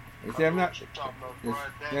they say I'm not.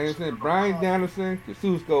 It's Bryan Danielson,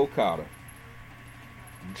 Kazuchika Okada.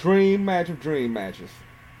 Dream match of dream matches.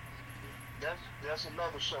 That's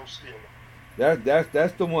another show stealer.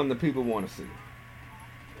 That's the one that people want to see.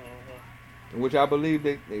 Mm-hmm. Which I believe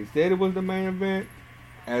they said it was the main event.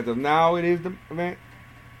 As of now, it is the event.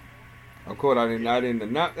 Of course, I didn't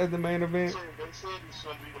announce as the main event. They said it's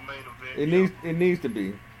going to be the main event. It needs to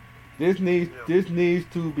be. This needs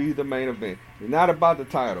to be the main event. It's not about the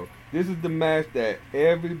title. This is the match that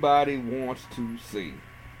everybody wants to see.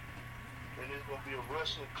 And it's going to be a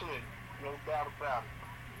wrestling clinic, no doubt about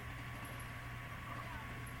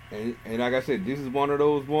it. And like I said, this is one of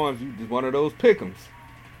those ones. Just one of those pick'ems.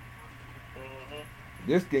 Mm-hmm.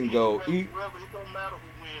 This can go. It don't matter who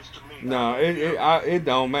wins to me. No, it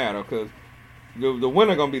don't matter because the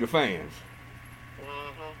winner gonna be the fans.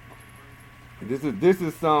 Mm-hmm. This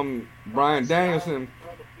is some Bryan Danielson.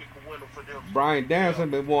 Bryan Danielson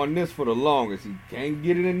been wanting this for the longest. He can't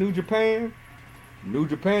get it in New Japan. New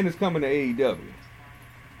Japan is coming to AEW. Mm-hmm.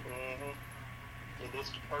 And this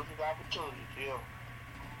is the perfect opportunity, yeah.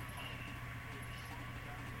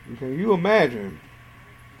 Can you imagine?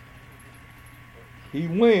 He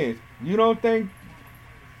wins. You don't think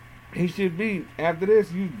he should be, after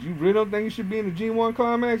this, you really don't think he should be in the G1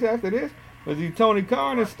 Climax after this? Because Tony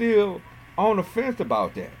Khan is still on the fence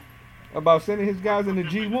about that. About sending his guys in the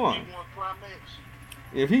G1. G1 Climax.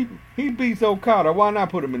 If he beats Okada, why not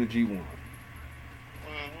put him in the G1?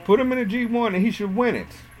 Mm-hmm. Put him in the G1 and he should win it.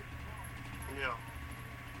 Yeah.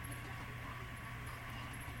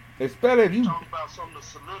 Especially if you talking about something to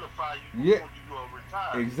solidify you Yeah. before you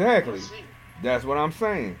retire. Exactly. That's it. That's what I'm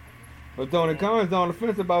saying. But Tony Khan's on the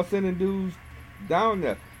fence about sending dudes down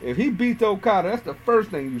there. If he beats Okada, that's the first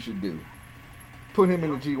thing you should do. Put him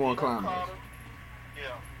in the G1 Climax. Okada,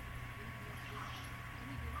 yeah.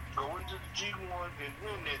 Go into the G1 and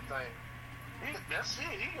win that thing. That's it.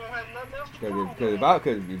 He gonna have nothing else to prove.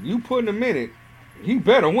 Because if you put him in it, he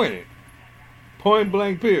better win it. Point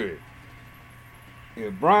blank, period.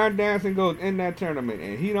 If Bryan Danielson goes in that tournament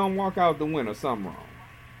and he don't walk out the winner, something wrong.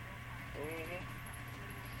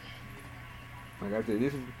 Mm-hmm. Like I said,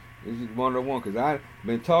 this is one of the one because I've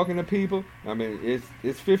been talking to people. I mean, it's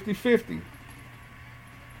 50-50.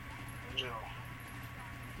 Yeah.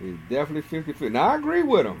 It's definitely 50-50. Now I agree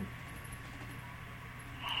with him.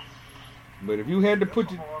 But if you had to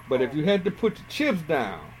put your chips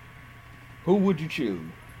down, who would you choose?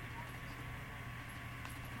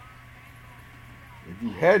 If you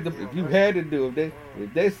had to do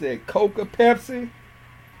if they said Coca, Pepsi,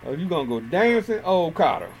 or you gonna go Danielson or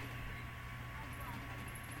Okada?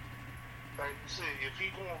 Like you said, if he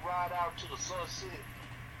gonna ride out to the sunset,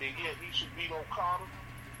 then yeah, he should beat Okada,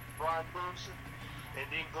 Bryan Danielson, and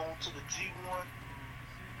then go to the G1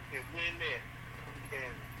 and win that.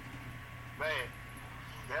 And man,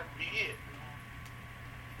 that'd be it.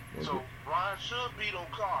 So Bryan should beat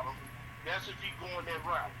Okada. That's if he going that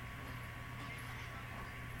route.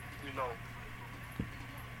 You know.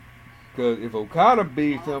 Because if Okada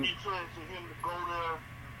beats It would him, be fair for him to go there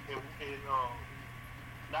and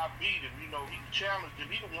not beat him. You know, he challenged him.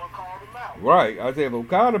 He the one called him out. right? I say if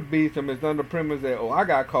Okada beats him, it's under the premise that I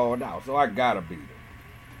got called out, so I gotta beat him.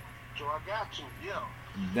 So I got to, yeah.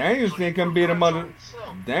 Danielson can beat him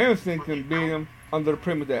under the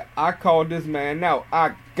premise that I called this man out.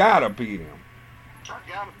 I gotta beat him. I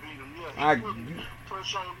gotta beat him, yeah. He put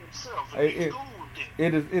pressure on himself. And he's cool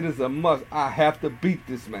with that. It is a must. I have to beat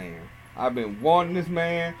this man. I've been wanting this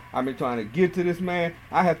man. I've been trying to get to this man.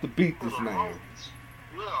 I have to beat this man.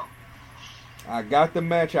 Yeah. I got the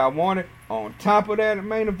match I wanted. On top of that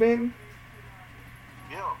main event,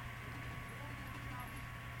 Yeah.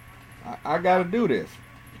 I gotta do this.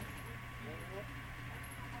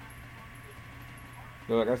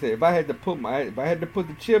 So like I said, if I had to put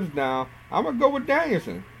the chips down, I'm gonna go with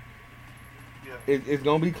Danielson. Yeah. It's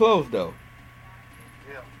gonna be close though.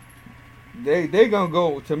 Yeah. They gonna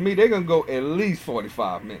go, to me, they gonna go at least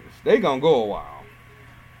 45 minutes. They gonna go a while.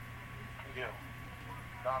 Yeah.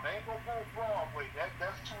 Now they ain't gonna go Broadway.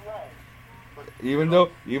 That's too long. But, Even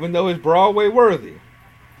though it's Broadway worthy.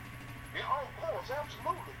 Yeah, oh, of course,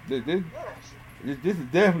 absolutely. Yes. This is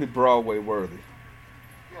definitely Broadway worthy.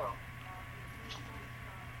 Yeah.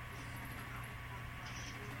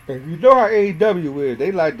 And you know how AEW is.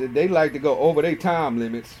 They like to go over their time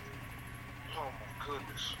limits. Oh my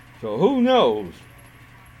goodness. So who knows?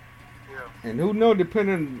 Yeah. And who knows,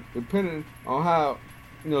 depending on how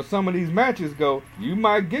some of these matches go, you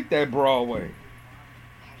might get that Broadway.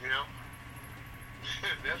 Yeah.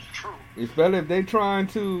 That's true. Especially if they trying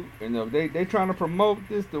to, they trying to promote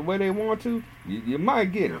this the way they want to, you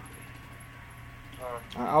might get it.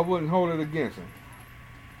 I wouldn't hold it against them.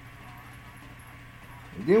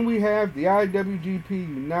 And then we have the IWGP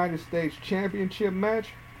United States Championship match.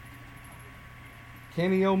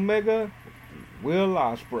 Kenny Omega, Will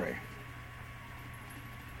Ospreay.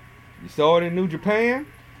 You saw it in New Japan.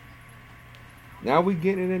 Now we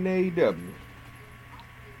getting it in AEW.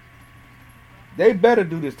 They better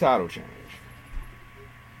do this title change.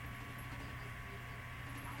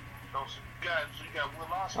 So you got Will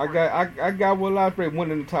Ospreay. I got Will Ospreay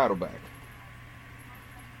winning the title back.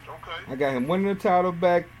 Okay. I got him winning the title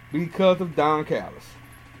back because of Don Callis.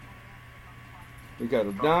 Because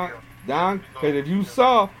of Don. Because if you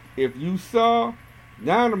saw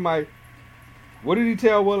Dynamite, what did he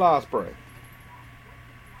tell Will Ospreay?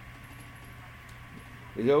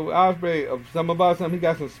 Ospreay, something about something, he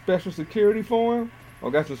got some special security for him,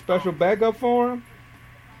 or got some special backup for him,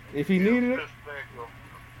 if he needed it.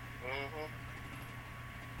 Mm-hmm.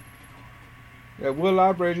 Yeah, Will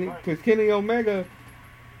Ospreay, because Kenny Omega,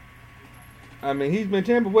 I mean, he's been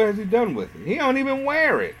champion, what has he done with it? He don't even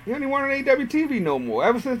wear it. He don't even wear it on AWTV no more.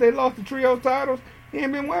 Ever since they lost the trio titles, he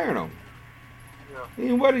ain't been wearing them. Yeah. He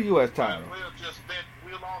ain't wear the U.S. title. Well, just let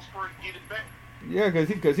Will Ospreay get it back. Yeah,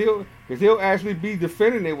 he'll actually be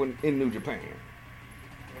defending it in New Japan.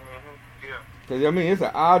 Yeah. Because I mean, it's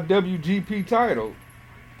an IWGP title,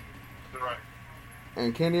 Right.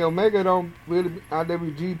 and Kenny Omega don't really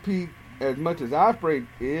IWGP as much as Ospreay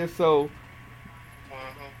is. So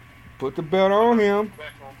put the belt on him.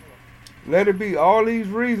 Back on him. Let it be all these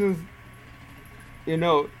reasons. You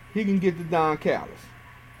know, he can get the Don Callis.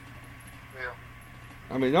 Yeah.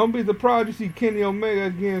 I mean, don't be surprised you see Kenny Omega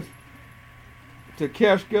against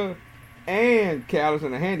Takeshita and Callis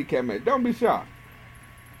in a handicap match. Don't be shocked.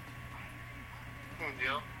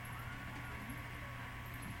 Yeah.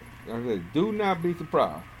 Like I said, do not be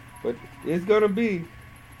surprised. But it's gonna be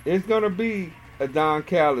a Don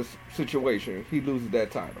Callis situation if he loses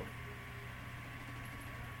that title.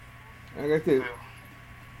 Like I said, Yeah.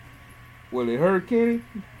 will it hurt Kenny?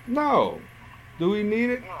 No. Do we need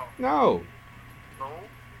it? No. No.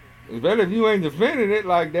 It's better if you ain't defending it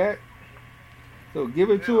like that. So give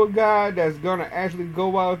it to a guy that's gonna actually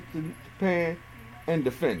go out to Japan and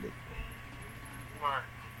defend it. Right.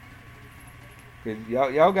 Cause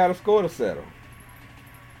y'all got a score to settle.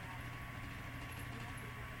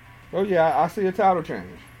 Oh yeah, I see a title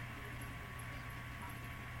change.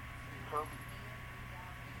 Okay.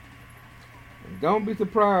 And don't be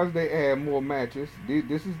surprised they add more matches.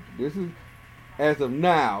 This is as of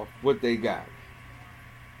now what they got.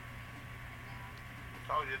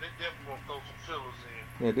 Oh yeah, they definitely gonna throw some fillers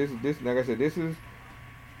in. Yeah, this like I said, this is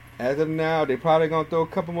as of now. They probably gonna throw a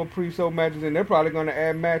couple more pre-show matches in. They're probably gonna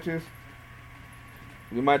add matches.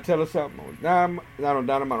 You might tell us something on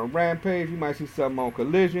Dynamite on Rampage. You might see something on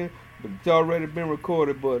Collision, but it's already been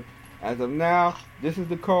recorded. But as of now, this is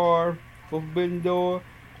the card for Forbidden Door.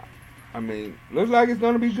 I mean, looks like it's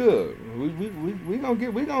gonna be good. We gonna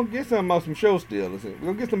get some show stealers. We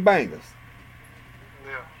gonna get some bangers.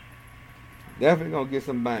 Yeah. Definitely gonna get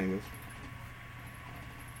some bangers.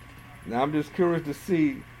 Now I'm just curious to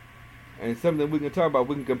see, and something we can talk about.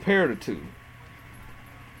 We can compare the two.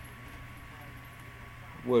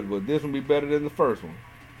 Would this one be better than the first one?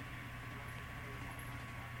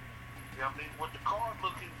 Yeah, I mean, with the card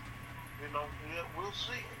looking, you know, yeah, we'll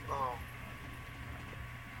see.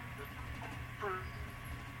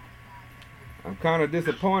 I'm kind of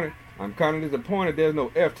disappointed. There's no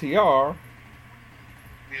FTR.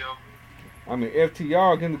 Yeah. I mean,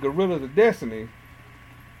 FTR against the Gorillas of Destiny.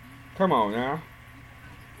 Come on now.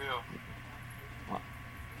 Yeah.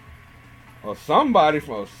 Or somebody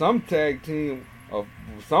from some tag team or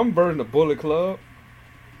some version of Bullet Club.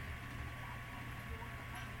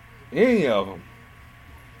 Any of them.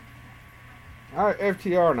 Our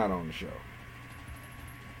FTR not on the show.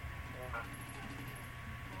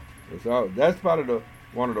 So that's probably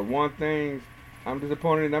one of the things I'm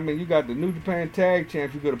disappointed in. I mean, you got the New Japan Tag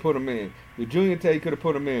Champs, you could have put them in. The Junior Tag, you could have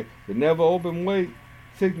put them in. The Never Open Weight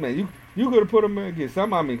 6-man, you could have put them in against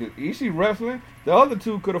some. I mean, because Ishii wrestling, the other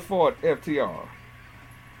two could have fought FTR.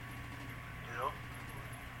 Yeah.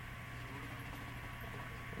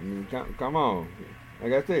 I mean, come on.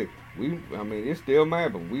 Like I said, it's still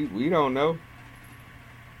mad, but we don't know.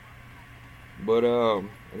 But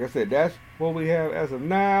like I said, that's what we have as of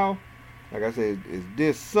now. Like I said, it's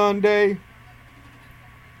this Sunday.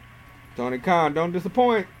 Tony Khan don't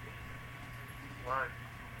disappoint. Right.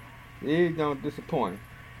 He don't disappoint.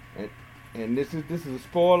 And this is a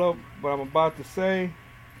spoiler, what I'm about to say.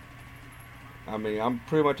 I mean, I'm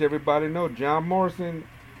pretty much everybody know John Morrison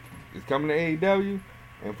is coming to AEW,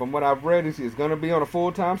 and from what I've read, it's going to be on a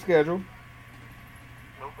full-time schedule.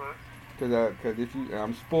 Okay. Because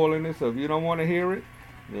I'm spoiling it, so if you don't want to hear it,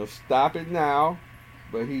 stop it now.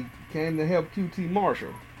 But he came to help QT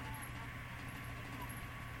Marshall.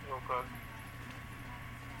 Okay.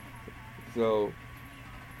 So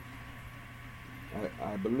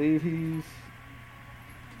I believe he's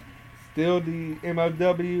still the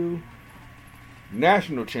MLW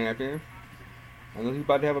national champion. I know he's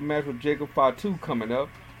about to have a match with Jacob Fatu coming up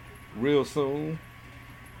real soon.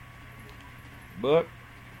 But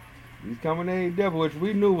he's coming to AEW, which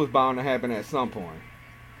we knew was bound to happen at some point.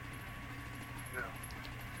 Yeah.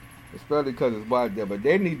 Especially because it's wide there. But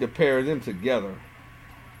they need to pair them together.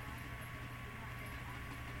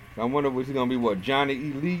 I wonder what's going to be, what, Johnny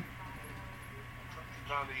Elite?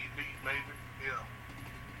 Johnny Elite, maybe.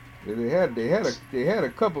 Yeah. They had a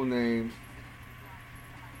couple names.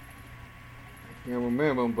 I can't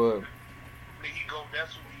remember them, but He go,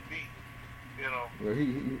 that's who he beat. You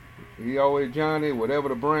know. he always Johnny, whatever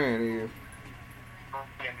the brand is.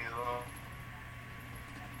 And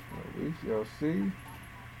We shall see.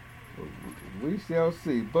 We shall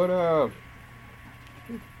see. But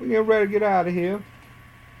we getting ready to get out of here.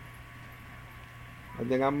 I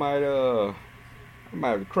think I might I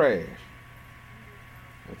might have crashed.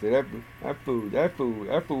 I said that food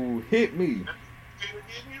hit me.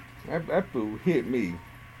 That food hit me.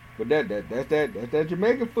 But that's that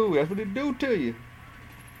Jamaican food. That's what it do to you.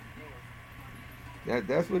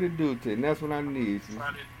 That's what it do to you, and that's what I need.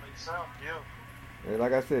 And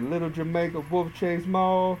like I said, Little Jamaica, Wolf Chase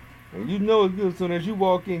Mall, and you know it's good as soon as you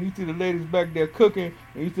walk in, you see the ladies back there cooking,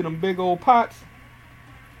 and you see them big old pots.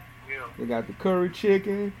 Yeah. They got the curry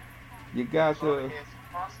chicken. You got the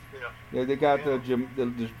they got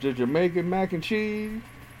the Jamaican mac and cheese.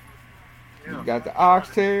 Yeah. You got the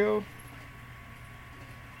oxtail.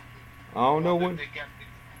 I don't know when They got the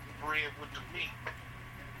bread with the meat.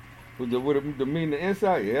 with the meat in the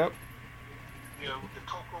inside. Yep. Yeah, with the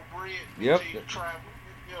cocoa bread. Yep. You try with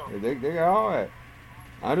it, Yeah, they got all that.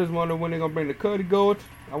 I just wonder when they're gonna bring the cutty goat.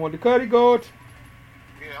 I want the cutty goat.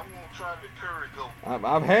 Yeah, I'm gonna try the curry goat.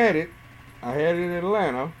 I've had it. I had it in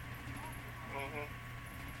Atlanta.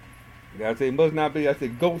 Mm-hmm. I say it must not be. I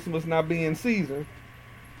said goats must not be in season.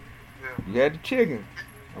 Yeah. You had the chicken.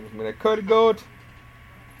 I was with that cutty goat.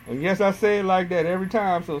 And yes, I say it like that every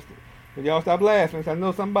time. So y'all stop laughing. So I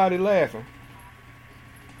know somebody laughing.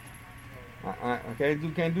 I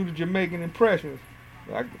can't do the Jamaican impressions.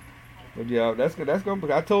 But yeah, that's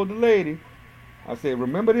gonna. I told the lady. I said,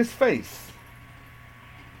 remember this face,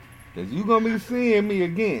 'cause you gonna be seeing me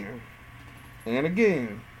again and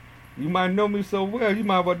again. You might know me so well, you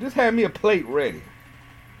might well just have me a plate ready.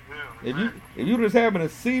 Yeah. If you just happen to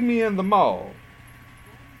see me in the mall,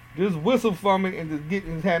 just whistle for me and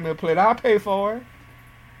just have me a plate. I'll pay for it.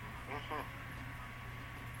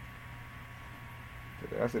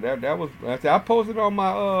 Mm-hmm. I said that was. I said I posted on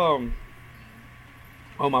my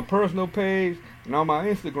personal page and on my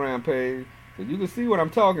Instagram page, so you can see what I'm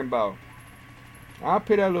talking about. I'll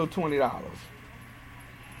pay that little $20.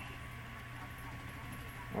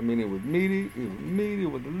 I mean, it was meaty.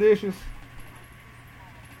 It was delicious.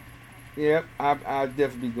 Yep, I'll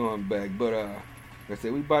definitely be going back. But like I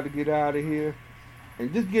said, we about to get out of here.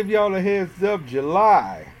 And just give y'all a heads up,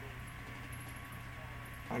 July.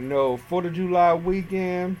 I know 4th of July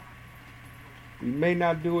weekend, we may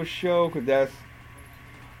not do a show because that's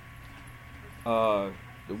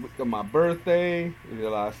my birthday,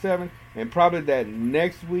 July 7th. And probably that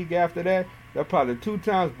next week after that, that's probably 2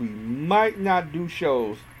 times we might not do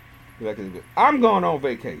shows. I'm going on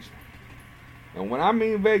vacation. And when I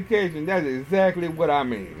mean vacation, that's exactly what I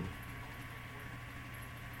mean.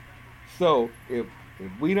 So if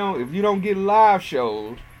you don't get live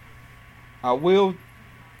shows, I will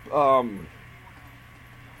Once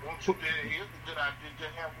you did, here's a good idea to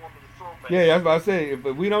have one of the throwbacks. yeah, that's what I say. If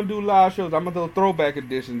we don't do live shows, I'm gonna throw throwback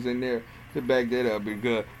editions in there to back that up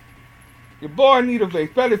because your boy need a vacation,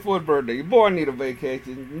 especially for his birthday. Your boy need a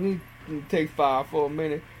vacation. You need to take 5 for a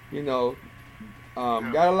minute. You know,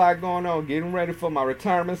 got a lot going on. Getting ready for my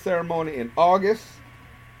retirement ceremony in August.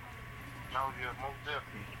 Oh, yeah, most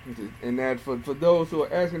definitely. And that for those who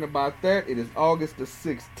are asking about that, it is August the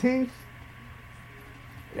 16th.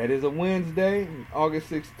 That is a Wednesday, August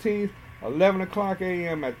 16th, 11 o'clock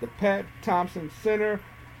a.m. at the Pat Thompson Center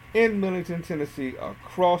in Millington, Tennessee,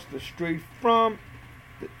 across the street from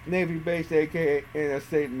the Navy base, aka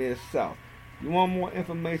Interstate Mid-South. You want more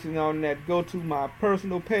information on that, go to my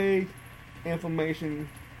personal page. Information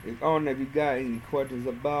is on there. If you got any questions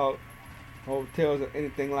about hotels or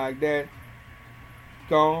anything like that,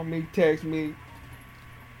 call me, text me,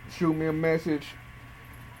 shoot me a message.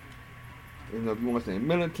 You know, if you want to stay in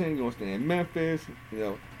Millington, you want to stay in Memphis, you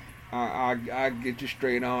know, I get you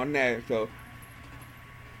straight on that. So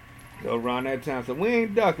around that time, so we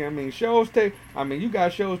ain't ducking. I mean, you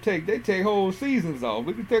got shows they take whole seasons off.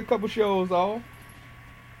 We can take a couple shows off.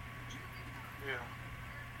 Yeah,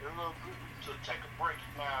 it's a little good to take a break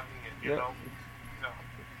now and then, you know.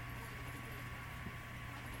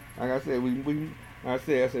 Like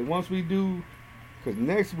I said, once we do, because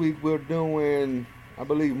next week we're doing, I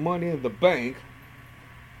believe, Money in the Bank.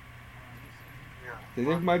 Yeah. They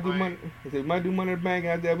might do money. They might do Money in the Bank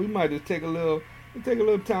out there. We might just take a little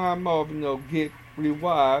time off, you know, get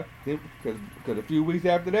rewired. Because a few weeks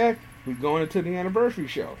after that, we're going into the anniversary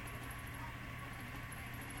show.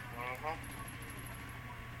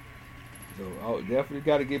 So definitely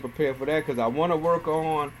got to get prepared for that because I want to work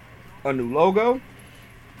on a new logo.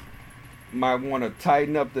 Might want to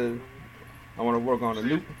tighten up the. I want to work on a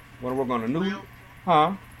new.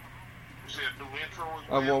 Huh? You said new intro as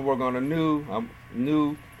I well? want to work on a new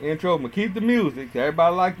intro. I'm gonna keep the music.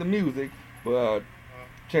 Everybody like the music, but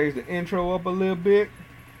change the intro up a little bit.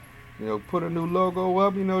 You know, put a new logo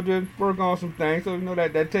up. You know, just work on some things. So you know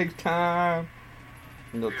that takes time.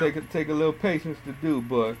 You know, take a little patience to do.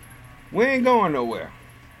 But We ain't going nowhere.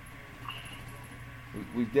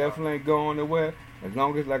 We definitely ain't going nowhere. As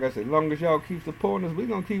long as, like I said, as long as y'all keep supporting us, we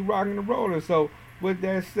gonna keep rocking and rolling. So with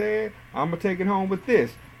that said, I'm gonna take it home with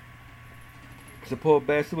this. Support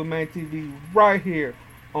Bad Superman TV right here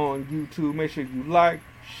on YouTube. Make sure you like,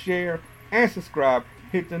 share, and subscribe.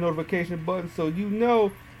 Hit the notification button so you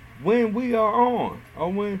know when we are on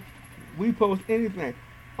or when we post anything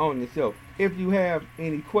on the show. If you have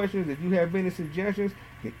any questions, if you have any suggestions,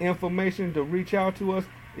 the information to reach out to us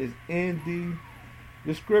is in the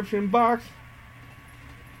description box.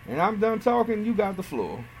 And I'm done talking. You got the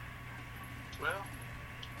floor. Well,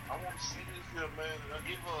 I want to see this here, man. I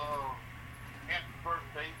give a happy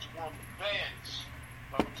birthday to one of the baddest.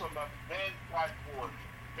 I'm talking about the baddest white boy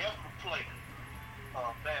ever to play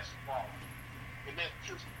basketball. And that's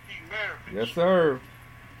just P. Maravich. Yes, sir.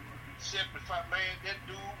 75, man, that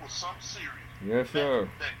dude was something serious. Yes, sir.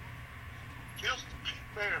 Pistol Pete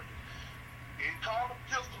Maravich. They called him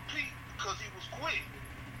Pistol Pete because he was quick.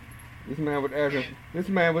 This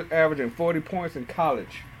man was averaging 40 points in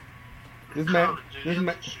college. This man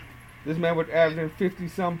was averaging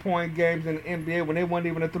 50-some point games in the NBA when they weren't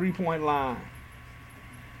even a 3-point line.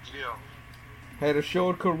 Yeah. Had a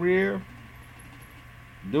short career.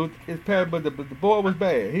 Dude, it's bad, but the boy was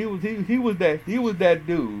bad. He was that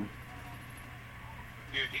dude.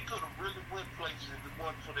 Yeah, he could have really went places if it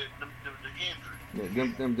wasn't for the injury.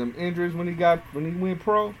 Yeah, them injuries when he went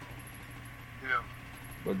pro. Yeah.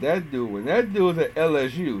 But that dude was at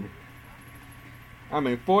LSU. I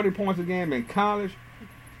mean, 40 points a game in college.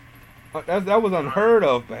 That was unheard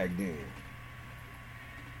of back then.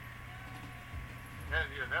 That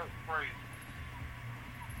was crazy.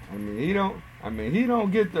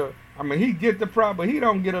 He get the prop, but he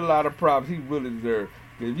don't get a lot of props he really deserves.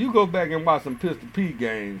 If you go back and watch some Pistol Pete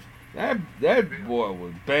games, that boy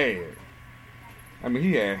was bad. I mean,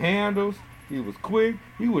 he had handles, he was quick,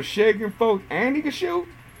 he was shaking folks, and he could shoot.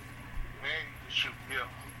 Man, he could shoot, yeah.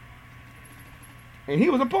 And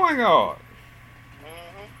he was a point guard.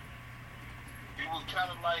 Mm-hmm. He was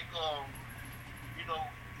kind of like,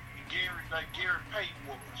 Gary Payton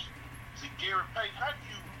was. See, Gary Payton, how do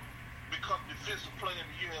you become defensive player of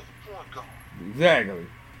the year as a point guard? Exactly.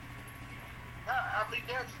 I mean,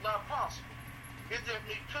 that's not possible. It's just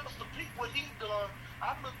me, Pistol Pete, what he done,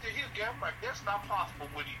 I looked at his game, I'm like, that's not possible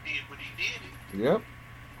what he did it.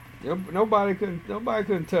 Yep. Nobody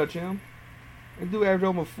couldn't touch him. That dude averaged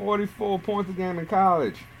over 44 points a game in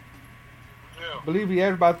college. Yeah. I believe he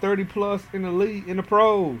averaged about 30 plus in the league, in the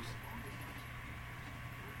pros.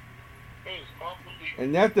 It's unbelievable.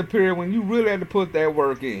 And that's the period when you really had to put that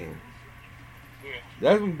work in.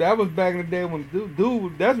 Yeah. That was back in the day when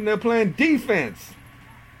dude that's when they're playing defense.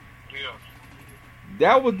 Yeah.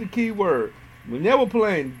 That was the key word. When they were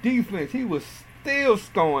playing defense, he was still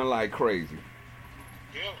scoring like crazy.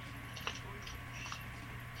 Yeah.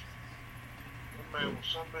 That man was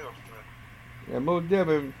something else, man. Yeah, most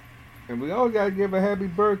definitely. And we all got to give a happy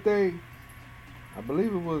birthday. I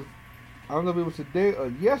believe it was, I don't know if it was today or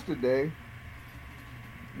yesterday.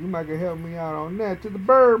 You might can help me out on that. To the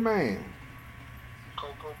Birdman.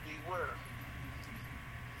 Coco Beware.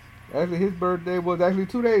 Actually, his birthday was actually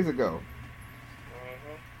 2 days ago.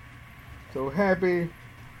 Mm-hmm. So happy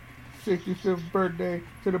 65th birthday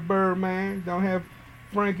to the Birdman. Don't have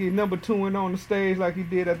Frankie number 2 on the stage like he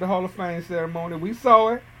did at the Hall of Fame ceremony. We saw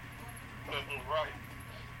it. Right.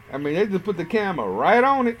 I mean, they just put the camera right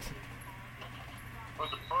on it. But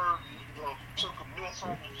the bird took a miss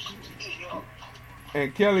on the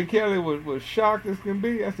And Kelly was shocked as can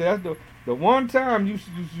be. I said, that's the one time you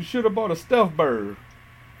should have bought a stuffed bird.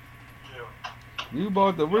 Yeah. You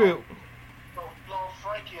bought the real. Lost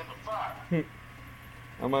Frankie in the fire.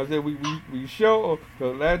 I'm gonna say we show the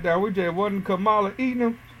last time we just wasn't Kamala eating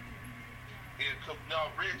them. Yeah, no,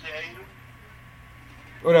 Reggie ate him.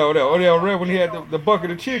 Red when he had the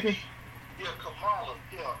bucket of chicken. Yeah, Kamala,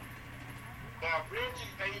 yeah. Now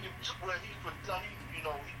Reggie ate him too. Well, he pretended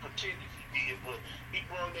he did, but he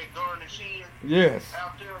brought that garnish in. Yes.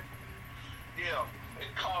 Out there. Yeah,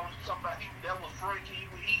 and called somebody that was Frankie he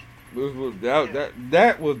would eat.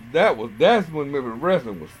 That's when Memphis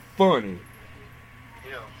wrestling was funny.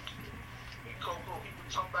 Yeah. And Coco, he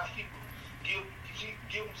was talking about he would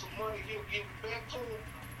give him some money, he'll give it back to him.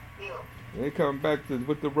 Yeah. They come back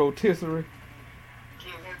with the rotisserie.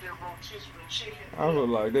 Yeah, had that rotisserie chicken. I feel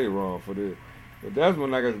like they wrong for this. But that's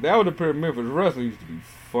when, like I said, that was the period Memphis wrestling used to be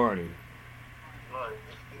funny. Right.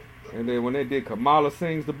 And then when they did Kamala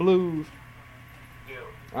Sings the Blues,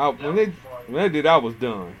 yeah. when they did, I was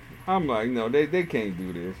done. I'm like, no, they can't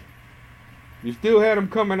do this. You still had him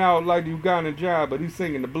coming out like the Ugandan Jive, but he's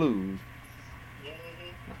singing the blues.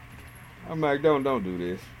 Mm-hmm. I'm like, don't do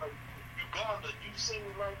this. Uganda, you seen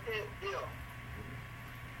it like that? Yeah.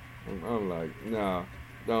 I'm like, nah,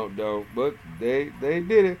 don't. But they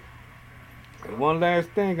did it. And one last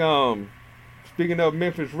thing, speaking of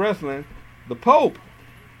Memphis wrestling, the Pope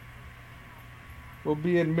will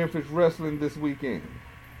be in Memphis wrestling this weekend.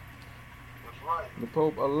 That's right. The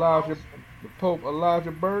Pope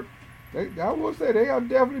Elijah Burke. I will say they are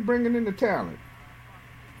definitely bringing in the talent.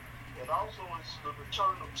 And also it's the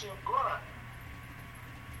return of Tim Grind,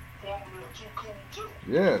 formerly of Too Cool Too.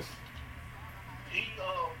 Yes. He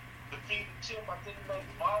defeated Tim, I think like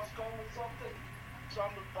Bosco or something.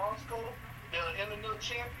 Something Bosco, the internet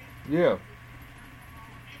champion. Yeah.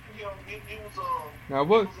 You know, it was Now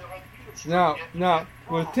what? It was Now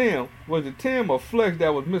was it Tim or Flex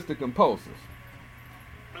that was Mr. Compulsive?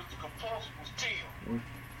 Mr. Compulsive was Tim.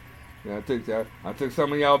 Yeah, I took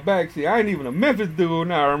some of y'all back. See, I ain't even a Memphis dude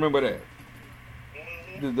now. I remember that.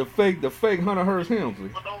 Mm-hmm. The fake Hunter Hearst Helmsley.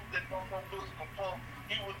 For those that don't know Mr. Compulsive,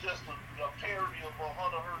 he was just a parody of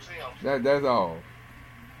Hunter Hearst Helmsley. That's all.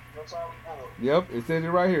 That's all he was. Yep, it says it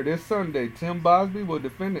right here. This Sunday, Tim Bosby will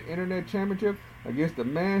defend the Internet Championship against the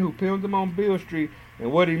man who pinned him on Beale Street.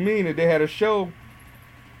 And what he mean is they had a show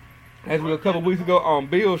actually a couple weeks ago on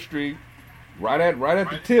Beale Street, right at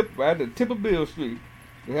the tip of Beale Street.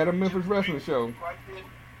 They had a Memphis wrestling show. Right there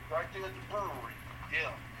at the brewery.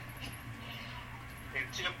 Yeah.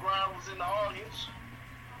 And Tim Grind was in the audience.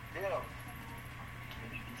 Yeah.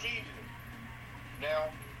 And he defeated him.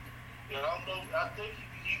 Now, I don't know, I think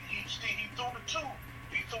he threw the two.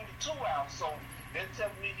 He threw the two out, so that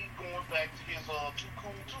tells me he's going back to his Too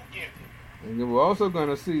Cool 2 gimmick. And then we're also going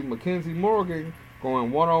to see Mackenzie Morgan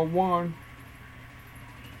going one-on-one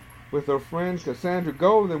with her friend Cassandra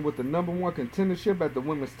Golden with the #1 contendership at the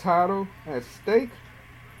women's title at stake.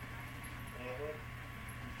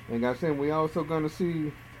 Mm-hmm. And like I said, we also going to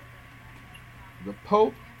see the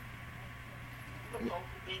Pope. The Pope will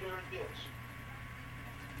be there in this.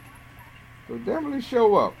 So definitely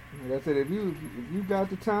show up. Like I said, if you got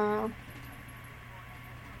the time,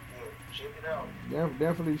 yeah, check it out.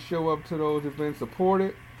 Definitely show up to those events, support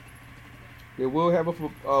it. They will have a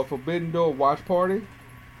Forbidden Door watch party.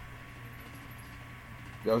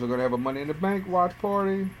 They're also going to have a Money in the Bank watch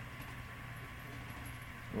party.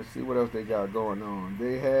 Let's see what else they got going on.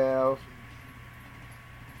 They have,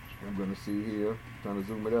 I'm going to see here, trying to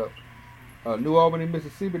zoom it up. New Albany,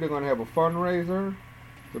 Mississippi, they're going to have a fundraiser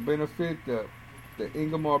to benefit the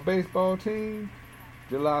Ingomar baseball team.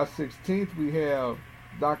 July 16th, we have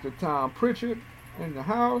Dr. Tom Pritchard in the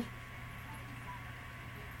house.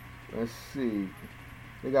 Let's see.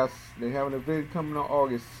 They have an event coming on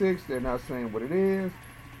August 6th. They're not saying what it is.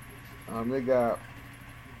 They got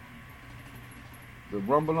the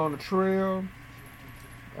Rumble on the Trail.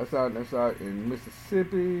 That's out in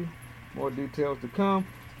Mississippi. More details to come.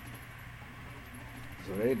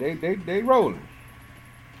 So they rolling.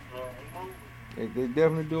 They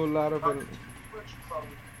definitely do a lot of it. If you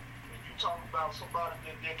talk about somebody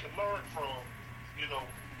that can learn from,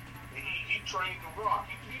 he trained The Rock.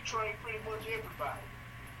 He trained pretty much everybody.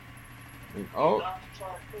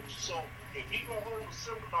 So if he gonna hold a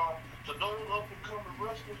seminar to those up and coming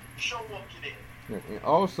wrestlers, show up to that. And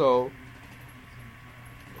also,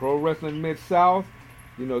 Pro Wrestling Mid-South,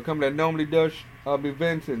 company that normally does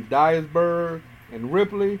events in Dyersburg and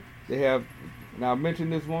Ripley. They have, now I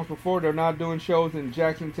mentioned this once before, they're not doing shows in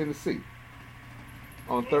Jackson, Tennessee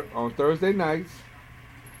on Thursday nights.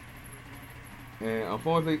 And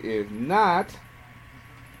unfortunately, it's not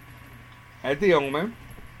at the Omen.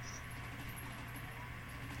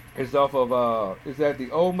 It's off of, it's at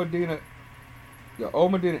the Old Medina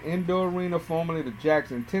Indoor Arena, formerly the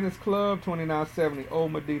Jackson Tennis Club, 2970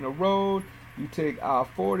 Old Medina Road. You take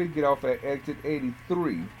I-40, get off at exit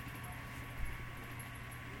 83.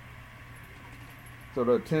 So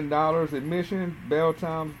the $10 admission, bell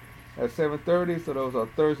time at 7:30. So those are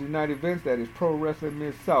Thursday night events. That is Pro Wrestling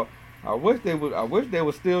Mid-South. I wish they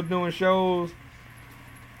were still doing shows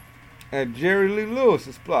at Jerry Lee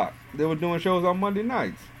Lewis's spot. They were doing shows on Monday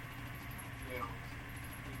nights.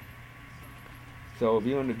 So if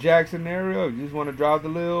you're in the Jackson area, if you just want to drive the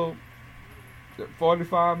little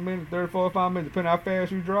 45 minutes, depending on how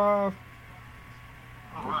fast you drive,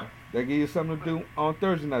 Right. They give you something to do on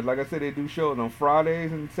Thursday nights. Like I said, they do shows on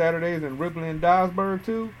Fridays and Saturdays in Ripley and Dyersburg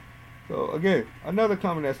too. So again, another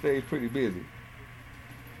company that stays pretty busy.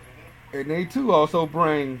 And they too also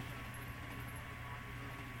bring,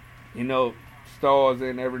 stars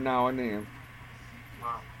in every now and then.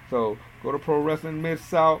 Wow. So go to Pro Wrestling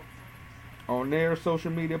Mid-South on their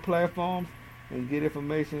social media platforms and get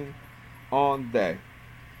information on that.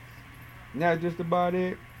 And that's just about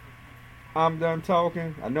it. I'm done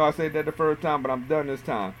talking. I know I said that the first time, but I'm done this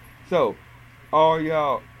time. So, all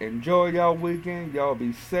y'all, enjoy y'all weekend. Y'all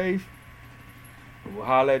be safe. We'll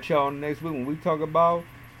holler at y'all next week when we talk about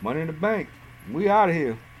Money in the Bank. We out of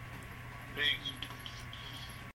here.